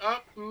and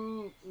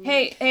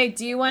Hey,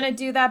 do you want to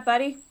do that,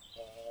 buddy?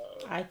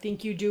 I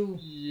think you do.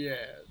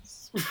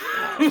 Yes.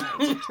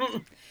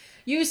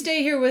 You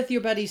stay here with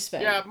your buddy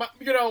Sven. Yeah,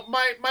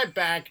 my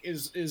back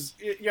is it's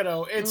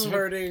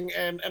hurting,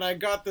 and I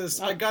got this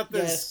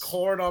yes,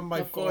 cord on my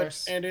of foot,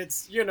 course. and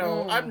it's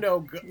I'm no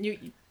good.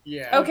 You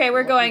Yeah. Okay,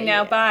 we're going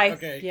now. Bye.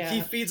 Okay. Yeah.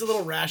 He feeds a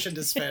little ration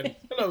to Sven.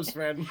 Hello,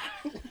 Sven.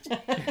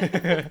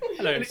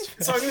 Hello.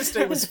 So I'm gonna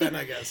stay with Sven,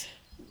 I guess.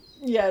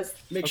 yes.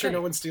 Make sure Okay.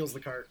 no one steals the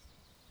cart.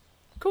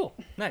 Cool.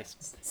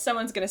 Nice.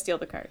 Someone's gonna steal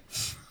the cart.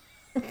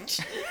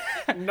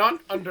 Not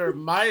under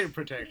my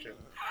protection.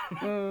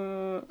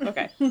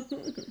 Okay.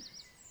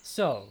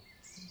 So,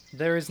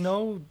 there is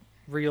no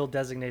real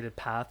designated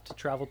path to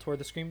travel toward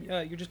the scream.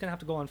 You're just going to have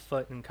to go on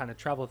foot and kind of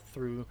travel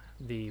through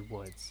the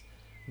woods.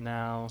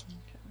 Now,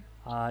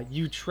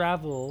 you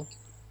travel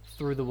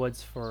through the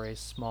woods for a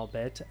small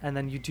bit, and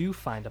then you do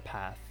find a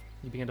path.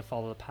 You begin to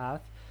follow the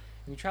path,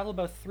 and you travel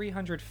about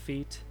 300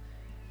 feet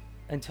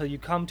until you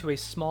come to a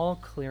small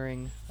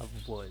clearing of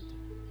wood.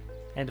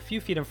 And a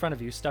few feet in front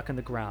of you, stuck in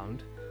the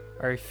ground,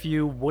 are a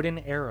few wooden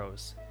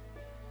arrows.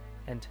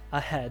 And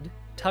ahead,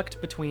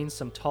 tucked between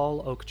some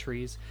tall oak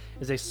trees,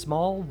 is a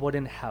small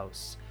wooden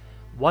house.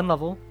 One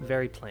level,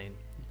 very plain.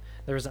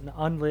 There is an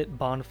unlit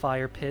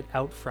bonfire pit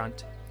out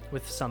front,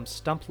 with some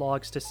stump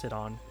logs to sit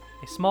on,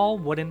 a small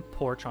wooden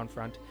porch on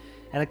front,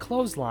 and a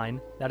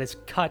clothesline that is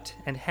cut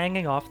and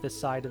hanging off the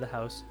side of the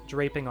house,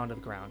 draping onto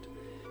the ground.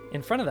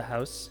 In front of the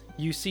house,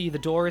 you see the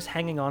door is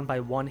hanging on by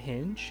one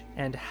hinge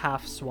and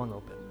half swung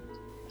open.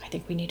 I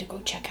think we need to go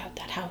check out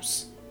that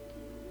house.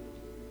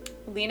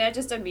 Lena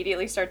just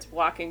immediately starts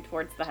walking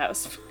towards the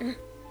house.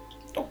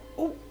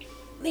 Oh,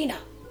 Lena.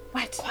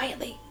 What?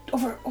 Quietly.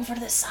 Over to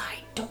the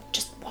side. Don't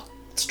just walk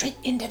straight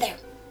into there.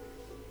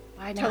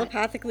 Why not?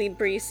 Telepathically,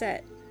 Bree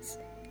says,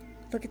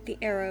 "Look at the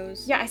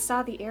arrows. Yeah, I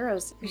saw the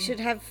arrows. We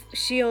should have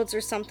shields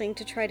or something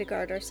to try to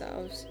guard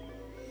ourselves.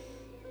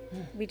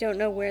 We don't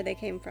know where they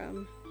came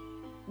from."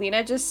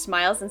 Lena just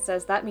smiles and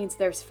says, "That means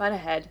there's fun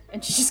ahead,"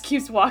 and she just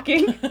keeps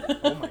walking.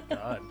 Oh my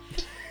god.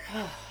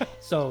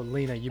 So,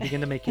 Lena, you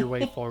begin to make your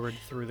way forward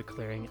through the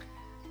clearing.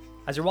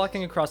 As you're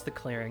walking across the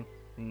clearing,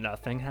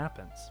 nothing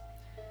happens.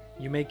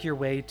 You make your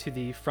way to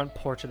the front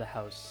porch of the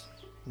house.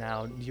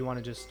 Now, do you want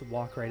to just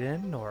walk right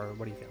in, or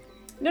what do you feel?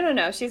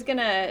 No. She's going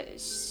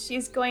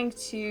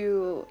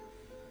to.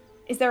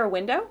 Is there a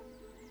window?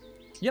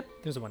 Yep,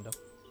 there's a window.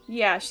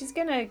 Yeah, she's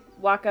gonna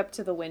walk up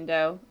to the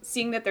window,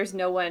 seeing that there's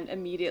no one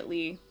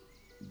immediately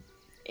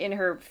in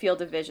her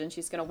field of vision.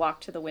 She's gonna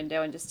walk to the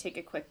window and just take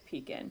a quick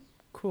peek in.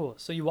 Cool.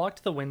 So you walk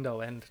to the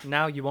window, and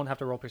now you won't have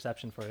to roll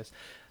perception for this.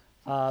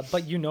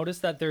 But you notice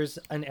that there's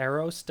an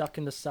arrow stuck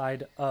in the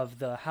side of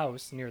the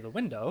house near the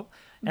window,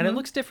 and it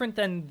looks different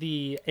than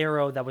the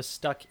arrow that was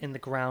stuck in the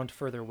ground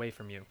further away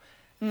from you.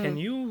 Can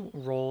you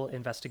roll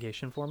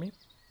investigation for me?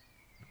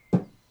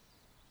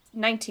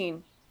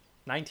 19.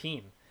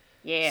 19.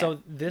 Yeah. So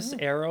this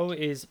arrow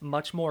is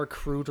much more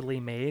crudely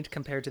made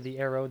compared to the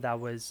arrow that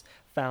was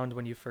found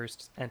when you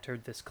first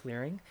entered this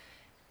clearing.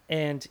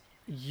 And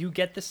you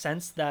get the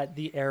sense that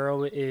the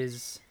arrow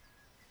is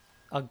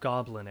a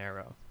goblin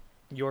arrow.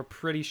 You're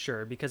pretty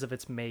sure because of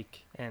its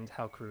make and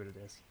how crude it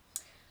is.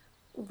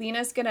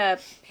 Lena's gonna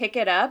pick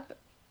it up,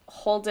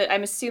 hold it.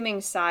 I'm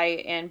assuming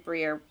Sai and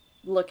Bree are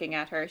looking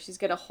at her. She's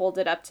gonna hold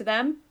it up to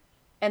them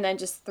and then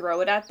just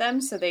throw it at them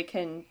so they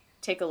can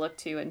take a look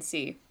too and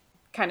see.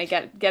 Kind of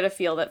get a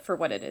feel that for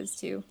what it is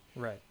too.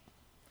 Right.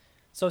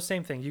 So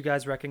same thing. You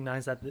guys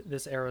recognize that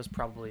this arrow is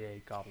probably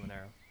a goblin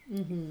arrow.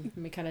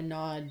 We kind of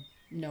nod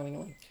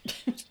knowingly.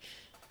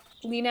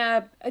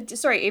 Lena,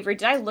 sorry, Avery,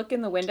 did I look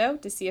in the window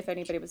to see if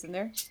anybody was in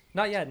there?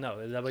 Not yet, no.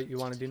 Is that what you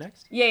want to do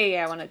next?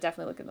 Yeah, I want to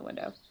definitely look in the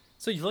window.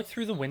 So you look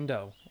through the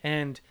window,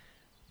 and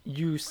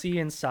you see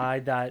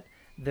inside that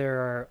there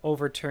are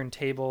overturned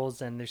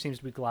tables, and there seems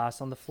to be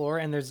glass on the floor,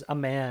 and there's a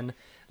man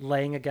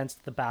laying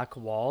against the back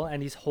wall,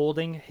 and he's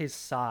holding his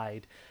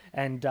side,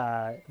 and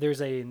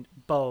there's a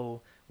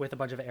bow with a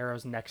bunch of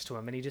arrows next to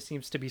him, and he just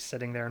seems to be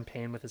sitting there in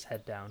pain with his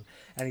head down,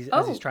 and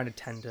as he's trying to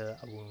tend to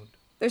a wound.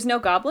 There's no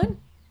goblin?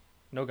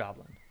 No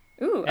goblin.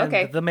 Ooh, And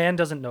okay. the man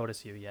doesn't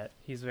notice you yet.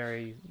 He's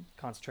very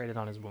concentrated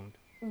on his wound.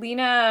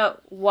 Lena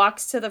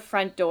walks to the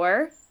front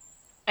door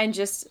and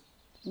just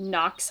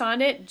knocks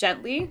on it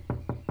gently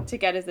to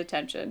get his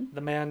attention.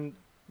 The man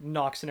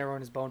knocks an arrow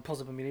in his bow and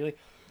pulls up immediately.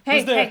 Hey,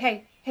 Who's there?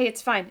 hey,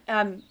 it's fine.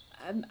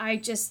 I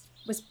just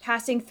was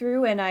passing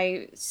through and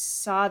I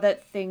saw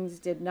that things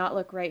did not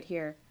look right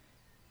here.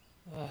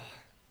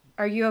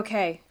 Are you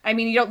okay? I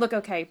mean, you don't look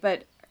okay,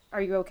 but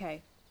are you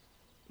okay?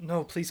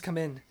 No, please come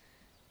in.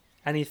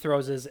 And he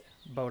throws his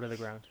bow to the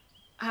ground.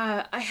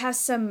 I have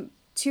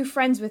two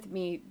friends with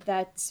me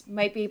that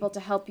might be able to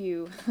help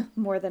you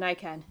more than I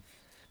can.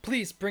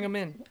 Please, bring him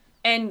in.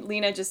 And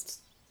Lena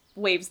just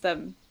waves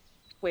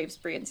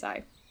Bree and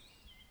Sai.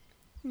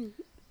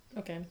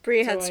 Okay.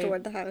 Bree So heads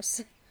toward the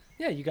house.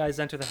 Yeah, you guys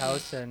enter the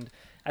house, and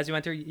as you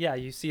enter,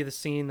 you see the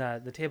scene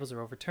that the tables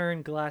are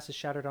overturned, glass is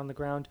shattered on the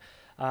ground.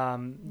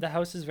 The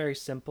house is very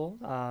simple.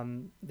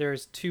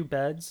 There's two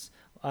beds,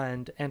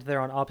 and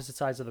they're on opposite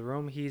sides of the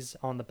room. He's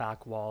on the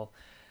back wall,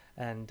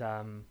 and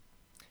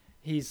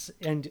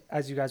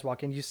as you guys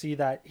walk in, you see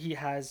that he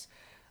has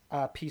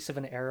a piece of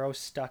an arrow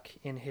stuck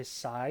in his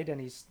side,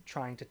 and he's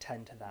trying to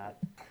tend to that.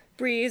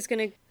 Bree is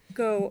gonna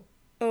go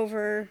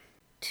over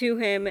to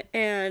him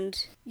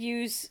and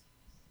use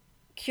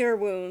Cure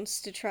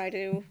Wounds to try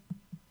to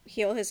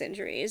heal his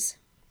injuries.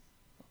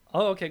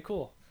 Oh, okay,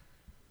 cool.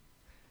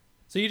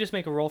 So you just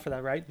make a roll for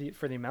that, right?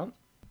 For the amount?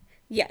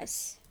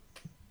 Yes.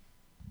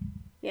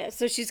 Yeah,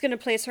 so she's gonna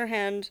place her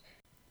hand.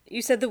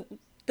 You said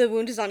the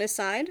wound is on his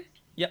side?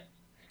 Yep.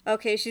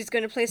 Okay, she's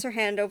gonna place her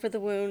hand over the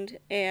wound,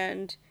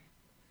 and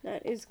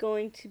that is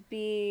going to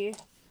be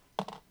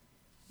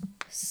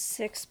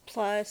 6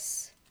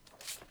 plus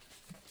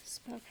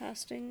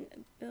spellcasting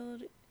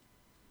ability.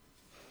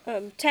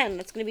 10.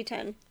 That's gonna be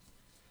 10.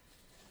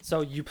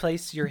 So you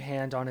place your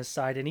hand on his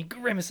side, and he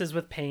grimaces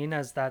with pain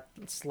as that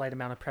slight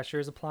amount of pressure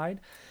is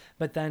applied.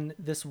 But then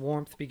this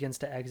warmth begins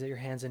to exit your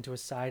hands into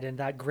his side, and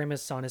that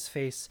grimace on his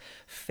face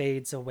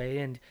fades away,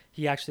 and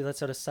he actually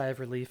lets out a sigh of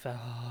relief.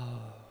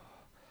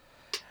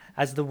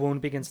 As the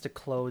wound begins to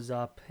close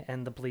up,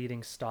 and the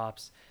bleeding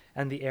stops,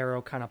 and the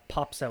arrow kind of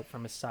pops out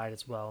from his side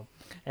as well.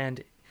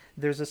 And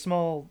there's a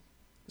small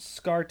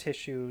scar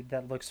tissue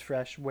that looks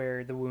fresh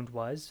where the wound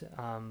was,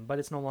 but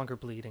it's no longer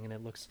bleeding, and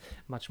it looks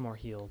much more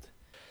healed.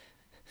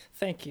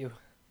 Thank you.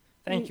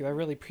 I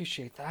really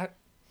appreciate that.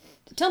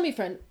 Tell me,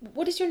 friend,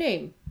 what is your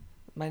name?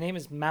 My name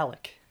is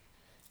Malik.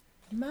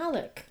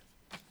 Malik.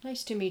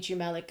 Nice to meet you,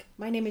 Malik.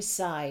 My name is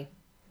Sai.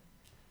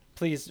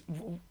 Please,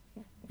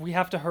 we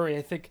have to hurry.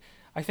 I think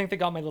they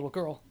got my little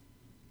girl.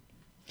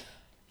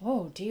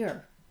 Oh,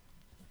 dear.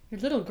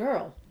 Your little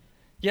girl.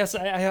 Yes,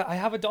 I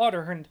have a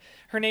daughter.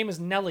 Her name is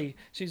Nellie.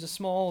 She's a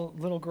small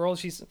little girl.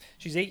 She's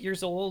 8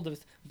 years old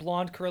with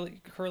blonde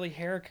curly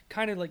hair,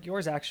 kind of like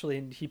yours actually.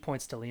 And he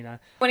points to Lena.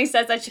 When he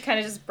says that, she kind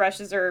of just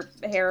brushes her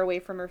hair away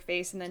from her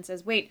face and then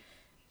says, "Wait,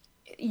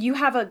 you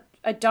have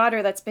a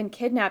daughter that's been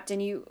kidnapped,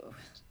 and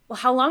well,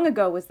 how long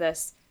ago was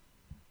this?"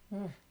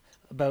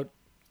 About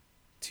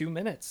 2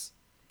 minutes.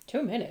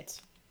 2 minutes.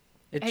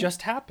 It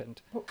just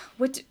happened.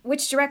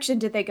 Which direction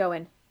did they go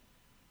in?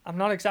 I'm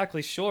not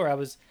exactly sure. I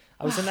was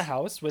in the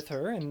house with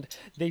her, and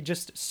they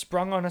just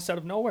sprung on us out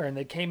of nowhere, and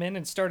they came in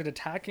and started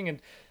attacking,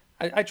 and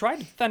I tried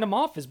to fend him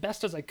off as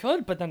best as I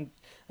could, but then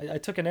I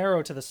took an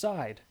arrow to the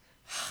side.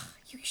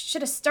 You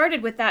should have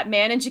started with that,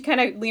 man. And she kind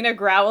of, Lena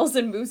growls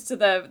and moves to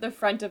the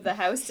front of the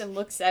house and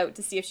looks out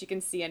to see if she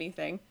can see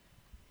anything.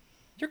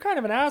 You're kind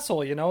of an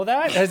asshole, you know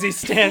that? As he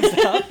stands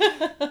up.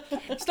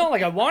 It's not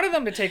like I wanted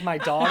them to take my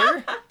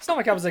daughter. It's not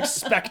like I was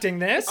expecting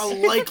this. A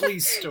likely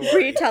story.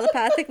 Bree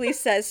telepathically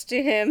says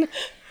to him,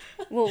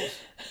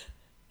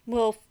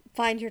 we'll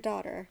find your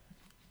daughter.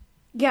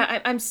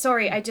 Yeah, I'm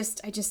sorry. I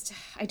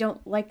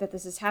don't like that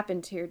this has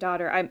happened to your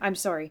daughter. I'm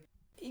sorry.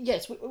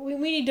 Yes, we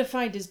need to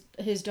find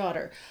his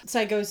daughter.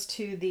 Sai goes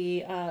to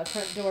the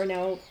front door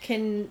now.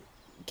 Can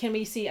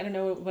we see? I don't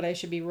know what I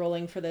should be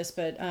rolling for this,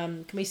 but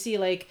can we see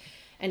like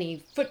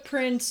any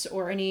footprints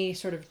or any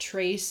sort of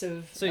trace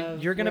of? So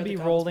you're going to be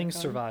rolling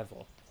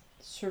survival.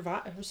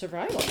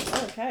 Survival.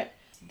 Oh, okay,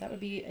 that would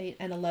be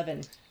an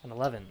 11. An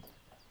 11.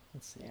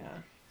 Let's see. Yeah.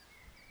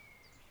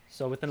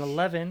 So with an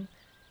 11,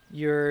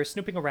 you're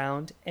snooping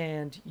around,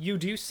 and you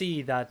do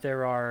see that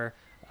there are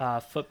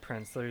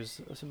footprints.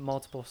 There's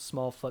multiple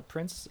small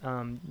footprints.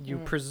 You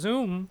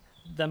presume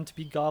them to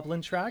be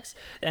goblin tracks,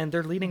 and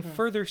they're leading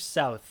further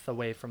south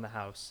away from the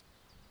house.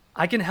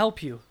 I can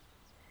help you.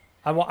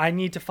 I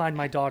need to find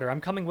my daughter.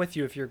 I'm coming with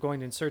you if you're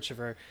going in search of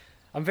her.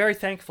 I'm very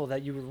thankful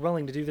that you were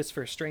willing to do this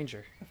for a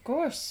stranger. Of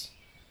course.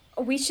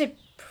 We should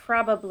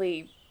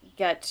probably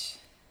get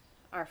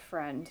our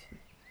friend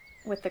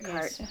with the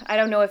cart. Yes. I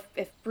don't know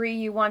if Bree,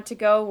 you want to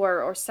go,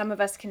 or some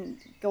of us can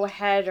go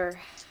ahead, or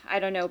I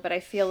don't know, but I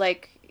feel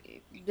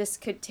like this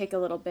could take a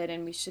little bit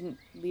and we shouldn't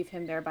leave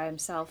him there by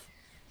himself.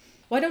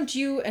 Why don't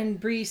you and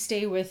Bree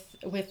stay with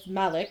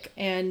Malik,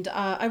 and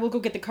I will go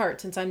get the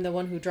cart since I'm the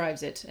one who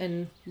drives it,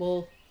 and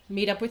we'll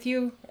meet up with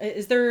you.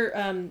 Is there,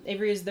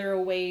 Avery, is there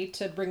a way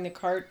to bring the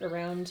cart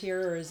around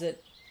here, or is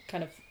it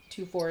kind of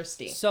too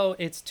foresty? So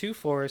it's too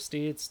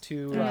foresty. It's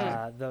too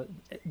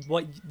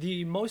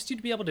the most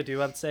you'd be able to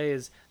do, I would say,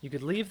 is you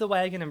could leave the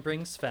wagon and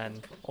bring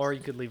Sven, or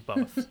you could leave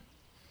both.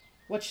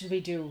 What should we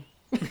do?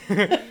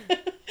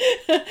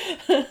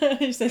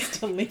 He says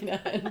to Lena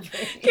and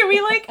Bree. Can we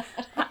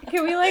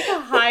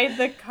hide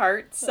the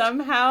cart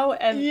somehow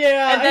and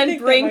Yeah, and I then think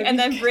that bring might be and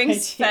then a good bring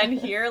idea. Sven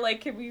here?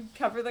 Like, can we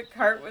cover the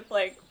cart with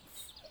like?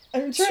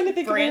 I'm trying to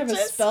think if I have a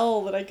branches?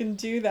 spell that I can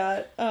do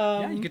that.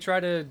 Yeah, you could try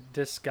to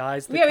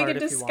disguise the Yeah, cart we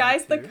could if you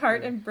disguise the wanted to.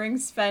 cart and bring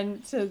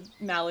Sven to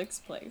Malik's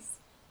place.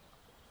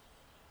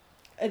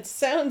 It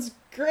sounds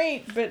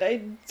great, but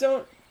I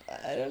don't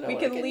know. We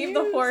what I can leave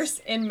the use. horse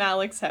in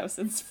Malik's house.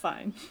 It's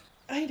fine.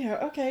 I know.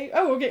 Okay.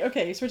 Oh, okay.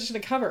 Okay. So we're just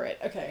gonna cover it.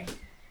 Okay.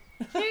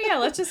 Yeah.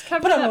 Let's just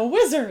cover But it I'm a up.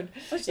 wizard.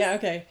 Let's just Yeah.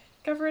 Okay.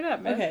 cover it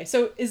up, man. Okay.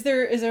 So is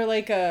there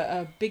like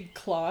a big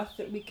cloth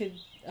that we could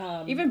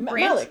Even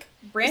Malik,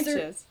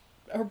 branches.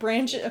 or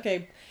branches?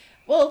 Okay.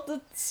 Well,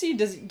 let's see.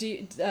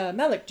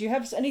 Malik, do you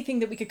have anything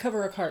that we could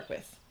cover a cart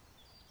with?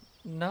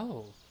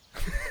 No.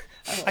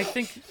 I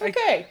think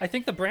Okay. I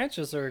think the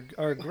branches are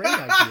a great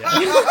idea.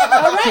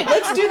 All right,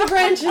 let's do the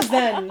branches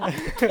then.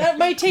 That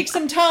might take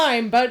some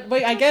time, but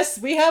I guess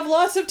we have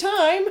lots of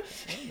time.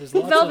 There's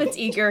lots Velvet's of,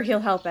 eager. He'll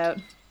help out.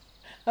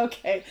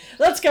 Okay,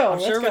 let's go. I'm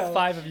let's sure go. with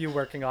 5 of you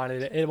working on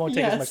it, it won't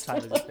take as much Yes. time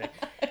as you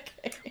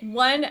think.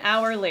 1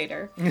 hour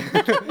later.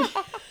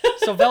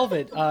 So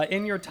Velvet,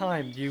 in your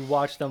time, you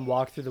watch them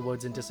walk through the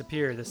woods and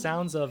disappear. The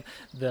sounds of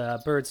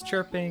the birds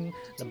chirping,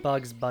 the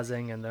bugs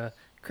buzzing, and the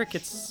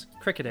crickets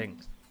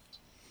cricketing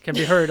can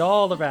be heard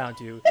all around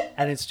you,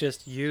 and it's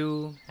just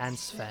you and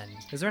Sven.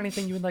 Is there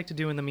anything you would like to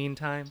do in the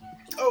meantime?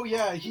 Oh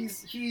yeah,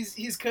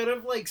 he's kind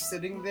of like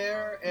sitting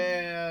there,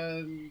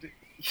 and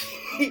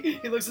he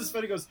looks at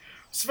Sven and goes,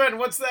 "Sven,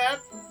 what's that?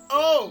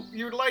 Oh,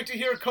 you would like to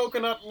hear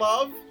Coconut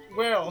Love?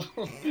 Well,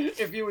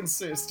 if you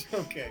insist.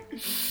 Okay.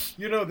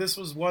 You know, this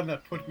was one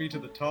that put me to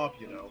the top,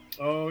 you know.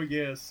 Oh,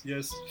 yes.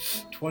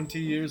 20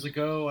 years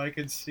ago, I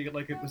can see it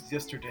like it was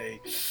yesterday.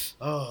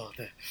 Oh,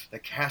 the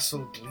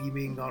castle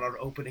gleaming on our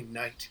opening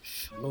night.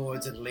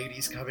 Lords and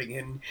ladies coming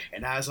in,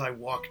 and as I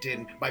walked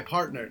in, my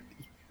partner,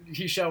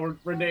 he shall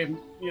remain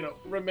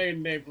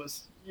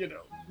nameless,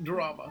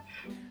 drama.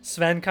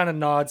 Sven kind of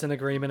nods in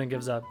agreement and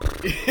gives up.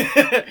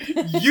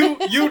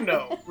 you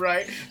know,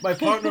 right? My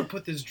partner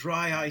put this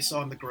dry ice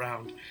on the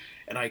ground,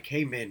 and I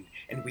came in,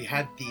 and we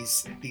had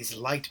these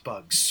light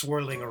bugs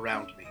swirling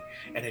around me,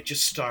 and it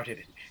just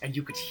started, and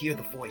you could hear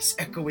the voice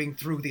echoing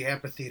through the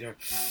amphitheater.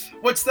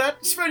 What's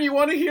that, Sven? You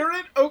want to hear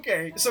it?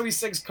 Okay, so he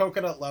sings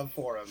Coconut Love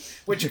for him,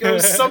 which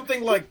goes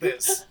something like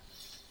this.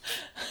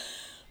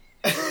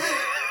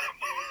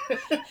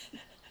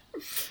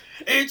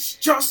 It's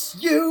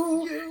just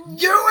you and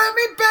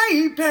me,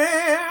 baby.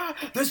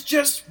 There's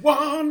just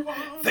one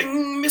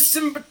thing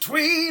missing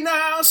between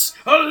us.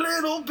 A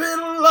little bit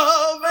of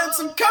love and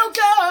some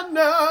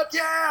coconut,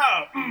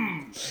 yeah.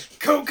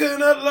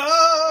 Coconut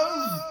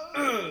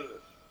love.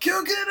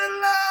 Coconut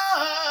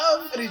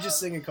love. And he's just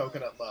singing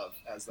Coconut Love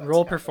as that.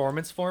 Roll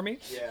performance for me.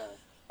 Yeah.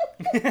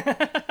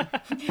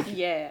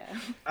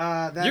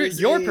 Yeah.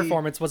 Your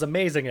performance was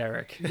amazing,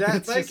 Eric.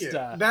 Thank It's you.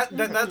 just,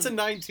 That's a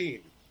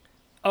 19.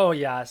 Oh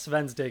yeah,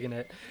 Sven's digging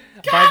it.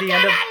 By the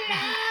end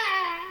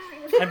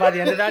of And by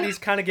the end of that, he's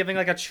kind of giving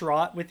like a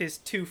trot with his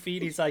 2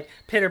 feet. He's like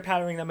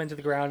pitter-pattering them into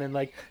the ground and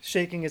like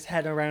shaking his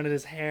head around in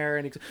his hair.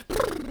 And he's...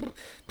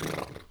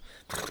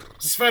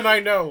 Sven, I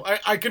know.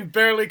 I can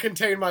barely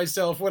contain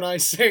myself when I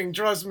sing.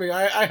 Trust me,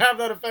 I have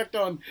that effect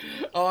on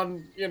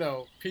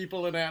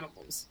people and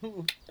animals.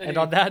 And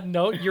on that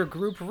note, your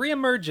group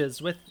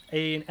reemerges with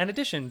an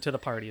addition to the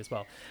party as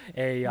well.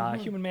 A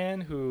human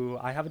man who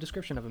I have a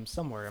description of him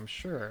somewhere, I'm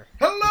sure.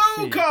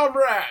 Hello,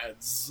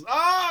 comrades!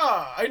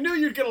 I knew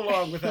you'd get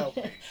along without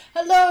me.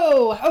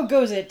 Hello! How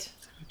goes it?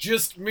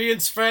 Just me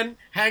and Sven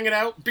hanging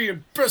out,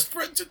 being best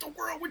friends in the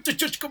world with the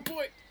Chichka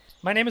boy.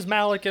 My name is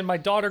Malik, and my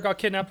daughter got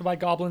kidnapped by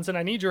goblins, and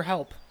I need your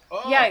help.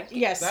 Oh, Yeah,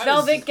 yes.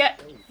 Velvet, get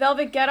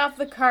off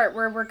the cart.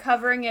 We're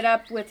covering it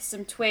up with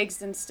some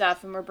twigs and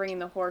stuff, and we're bringing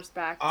the horse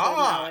back. To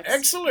Malik's.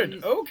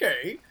 Excellent.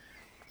 Okay.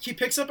 He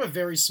picks up a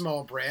very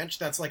small branch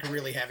that's like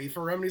really heavy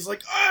for him, and he's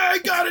like, I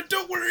got it,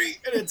 don't worry.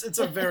 And it's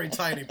a very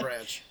tiny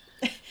branch.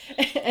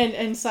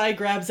 And Sai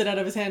grabs it out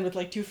of his hand with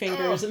like 2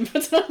 fingers and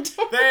puts it on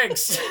top.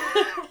 Thanks.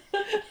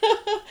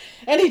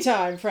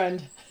 Anytime,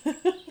 friend.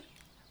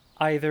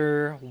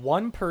 Either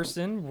one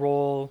person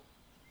roll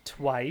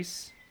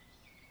twice,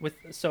 with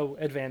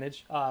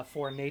advantage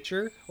for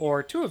nature,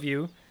 or 2 of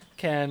you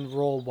can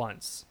roll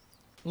once.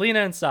 Lena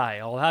and Sai,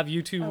 I'll have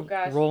you 2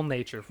 roll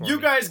nature for me. You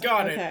guys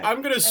got Okay. it.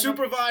 I'm going to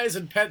supervise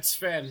and pet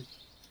Sven.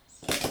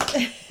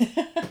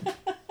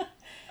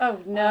 Oh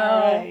no!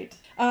 All right.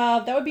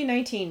 That would be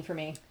 19 for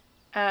me.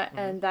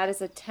 And that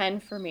is a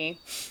 10 for me.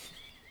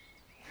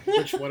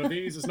 Which one of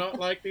these is not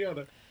like the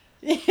other?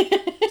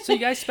 So you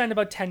guys spend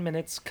about 10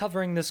 minutes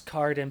covering this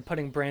cart and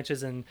putting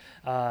branches and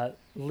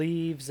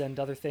leaves and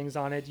other things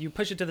on it. You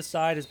push it to the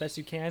side as best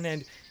you can,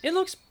 and it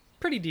looks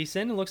pretty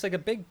decent. It looks like a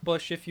big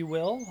bush, if you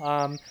will.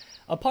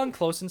 Upon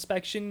close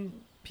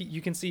inspection,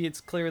 you can see it's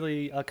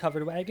clearly a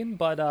covered wagon,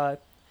 but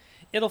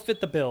it'll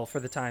fit the bill for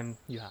the time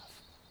you have.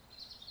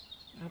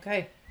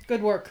 Okay.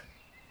 Good work.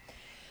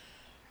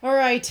 All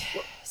right.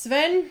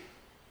 Sven,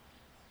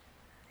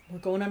 we're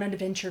going on an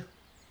adventure.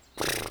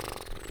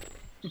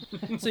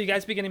 So you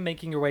guys begin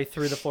making your way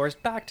through the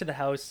forest back to the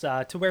house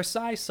to where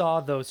Sai saw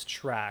those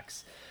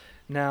tracks.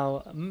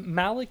 Now,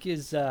 Malik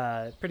is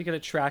pretty good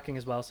at tracking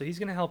as well, so he's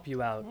going to help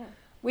you out.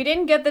 We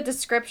didn't get the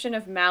description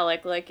of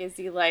Malik. Like, is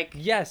he like?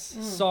 Yes,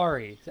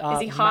 sorry. Is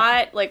he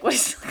hot? Like,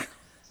 what's?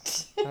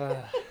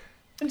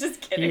 I'm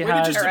just kidding. He Way to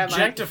has- just Or am I?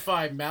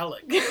 objectify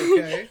Malik,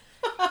 okay?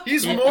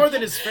 He's more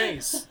than his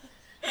face.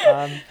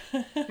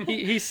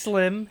 He's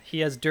slim.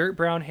 He has dirt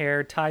brown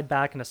hair tied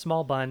back in a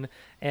small bun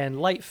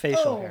and light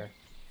facial hair.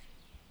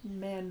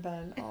 Man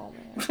bun. Oh,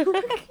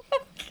 man.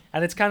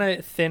 And it's kind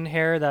of thin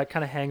hair that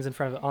kind of hangs in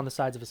front of on the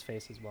sides of his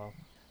face as well.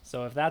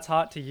 So if that's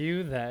hot to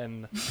you,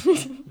 then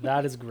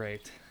that is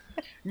great.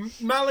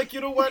 Malik,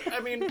 you know what? I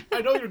mean,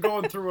 I know you're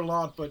going through a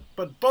lot,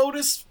 but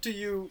bonus to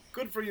you.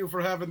 Good for you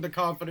for having the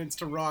confidence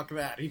to rock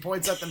that. He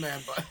points at the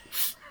man bun.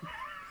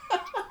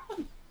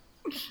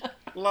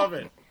 Love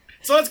it.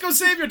 So let's go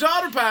save your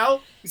daughter,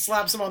 pal. He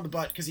slaps him on the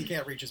butt because he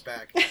can't reach his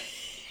back.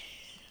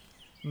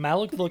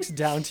 Malik looks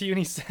down to you and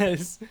he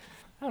says,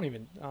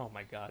 oh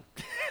my god.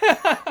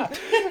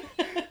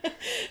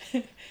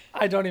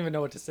 I don't even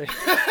know what to say.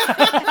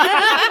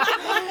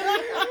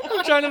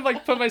 I'm trying to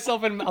like put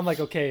myself in, I'm like,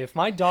 okay, if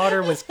my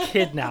daughter was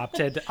kidnapped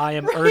and I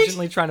am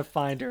urgently trying to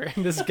find her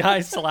and this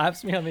guy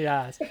slaps me on the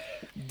ass,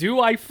 do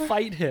I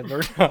fight him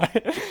or not?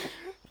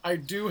 I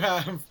do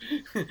have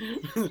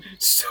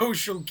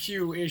social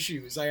cue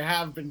issues. I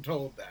have been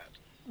told that.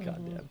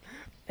 Goddamn.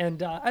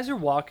 And as you're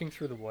walking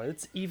through the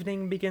woods,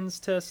 evening begins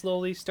to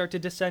slowly start to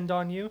descend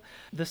on you.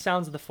 The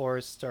sounds of the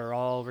forest are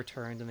all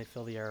returned and they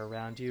fill the air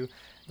around you.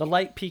 The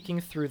light peeking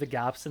through the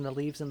gaps in the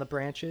leaves and the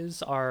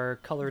branches are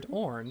colored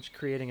orange,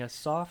 creating a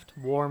soft,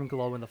 warm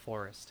glow in the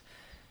forest,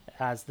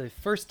 as the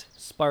first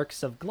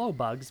sparks of glow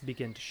bugs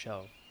begin to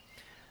show.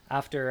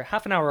 After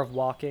half an hour of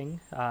walking,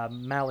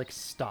 Malik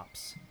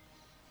stops.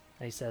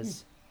 And he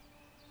says,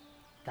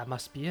 "That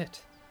must be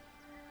it.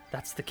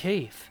 That's the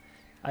cave.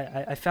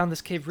 I found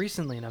this cave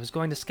recently, and I was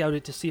going to scout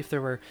it to see if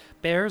there were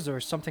bears or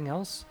something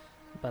else,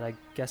 but I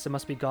guess it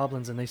must be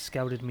goblins, and they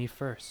scouted me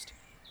first."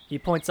 He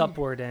points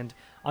upward, and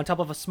on top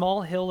of a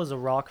small hill is a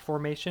rock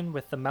formation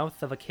with the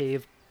mouth of a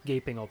cave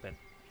gaping open.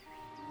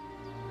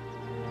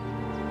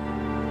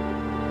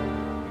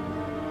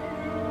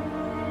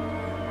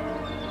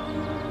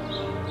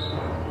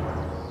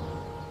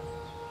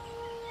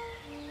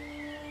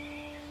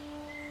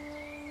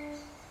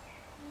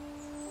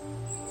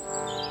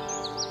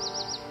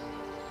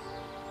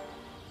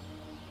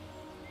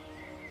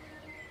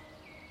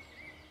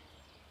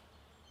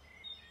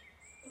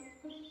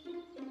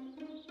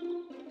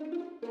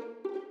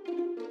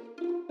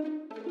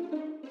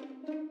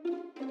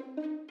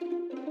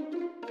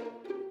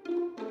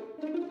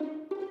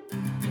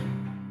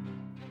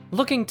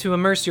 Looking to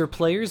immerse your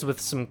players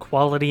with some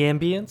quality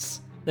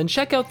ambience? Then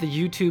check out the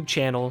YouTube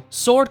channel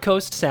Sword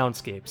Coast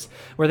Soundscapes,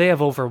 where they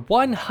have over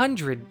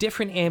 100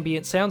 different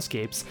ambient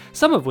soundscapes,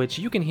 some of which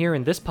you can hear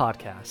in this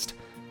podcast.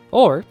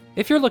 Or,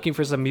 if you're looking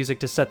for some music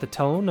to set the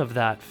tone of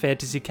that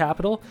fantasy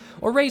capital,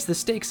 or raise the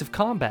stakes of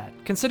combat,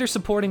 consider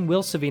supporting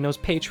Will Savino's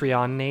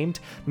Patreon named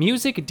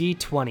Music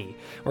D20,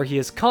 where he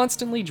is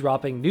constantly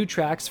dropping new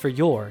tracks for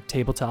your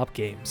tabletop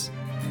games.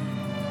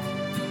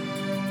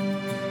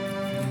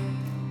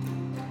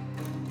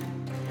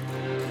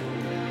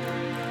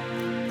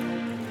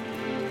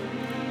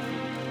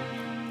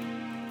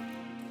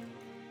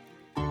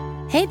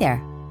 Hey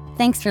there!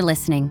 Thanks for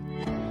listening.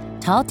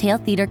 Tall Tale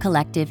Theater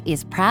Collective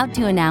is proud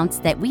to announce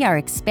that we are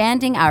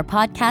expanding our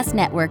podcast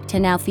network to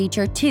now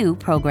feature 2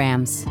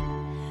 programs.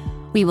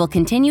 We will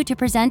continue to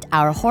present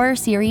our horror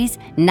series,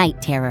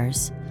 Night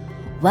Terrors.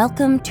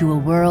 Welcome to a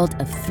world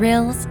of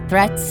thrills,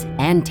 threats,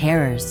 and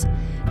terrors.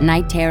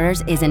 Night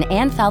Terrors is an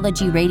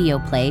anthology radio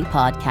play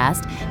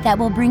podcast that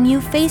will bring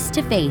you face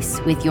to face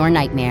with your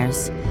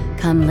nightmares.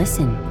 Come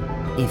listen,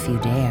 if you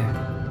dare.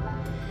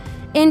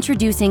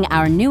 Introducing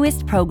our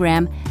newest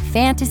program,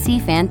 Fantasy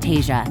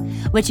Fantasia,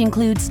 which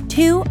includes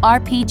 2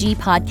 RPG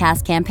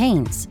podcast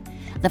campaigns.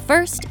 The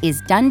first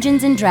is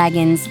Dungeons &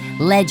 Dragons: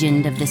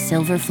 Legend of the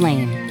Silver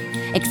Flame.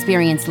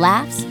 Experience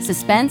laughs,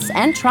 suspense,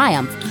 and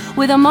triumph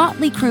with a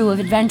motley crew of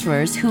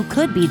adventurers who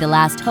could be the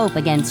last hope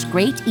against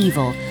great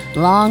evil,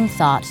 long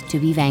thought to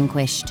be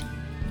vanquished.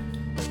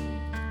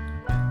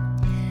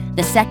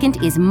 The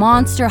second is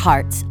Monster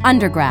Hearts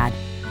Undergrad.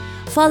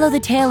 Follow the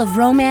tale of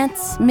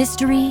romance,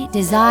 mystery,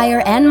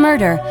 desire, and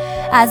murder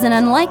as an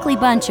unlikely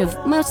bunch of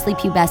mostly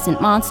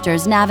pubescent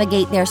monsters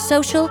navigate their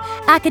social,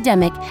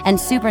 academic, and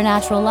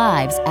supernatural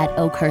lives at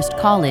Oakhurst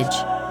College.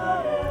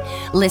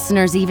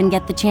 Listeners even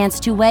get the chance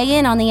to weigh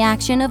in on the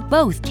action of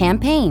both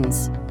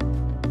campaigns.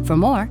 For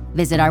more,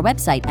 visit our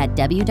website at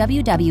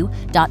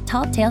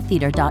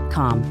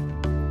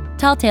www.talltaletheater.com.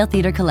 Tall Tale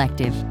Theater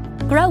Collective.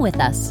 Grow with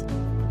us.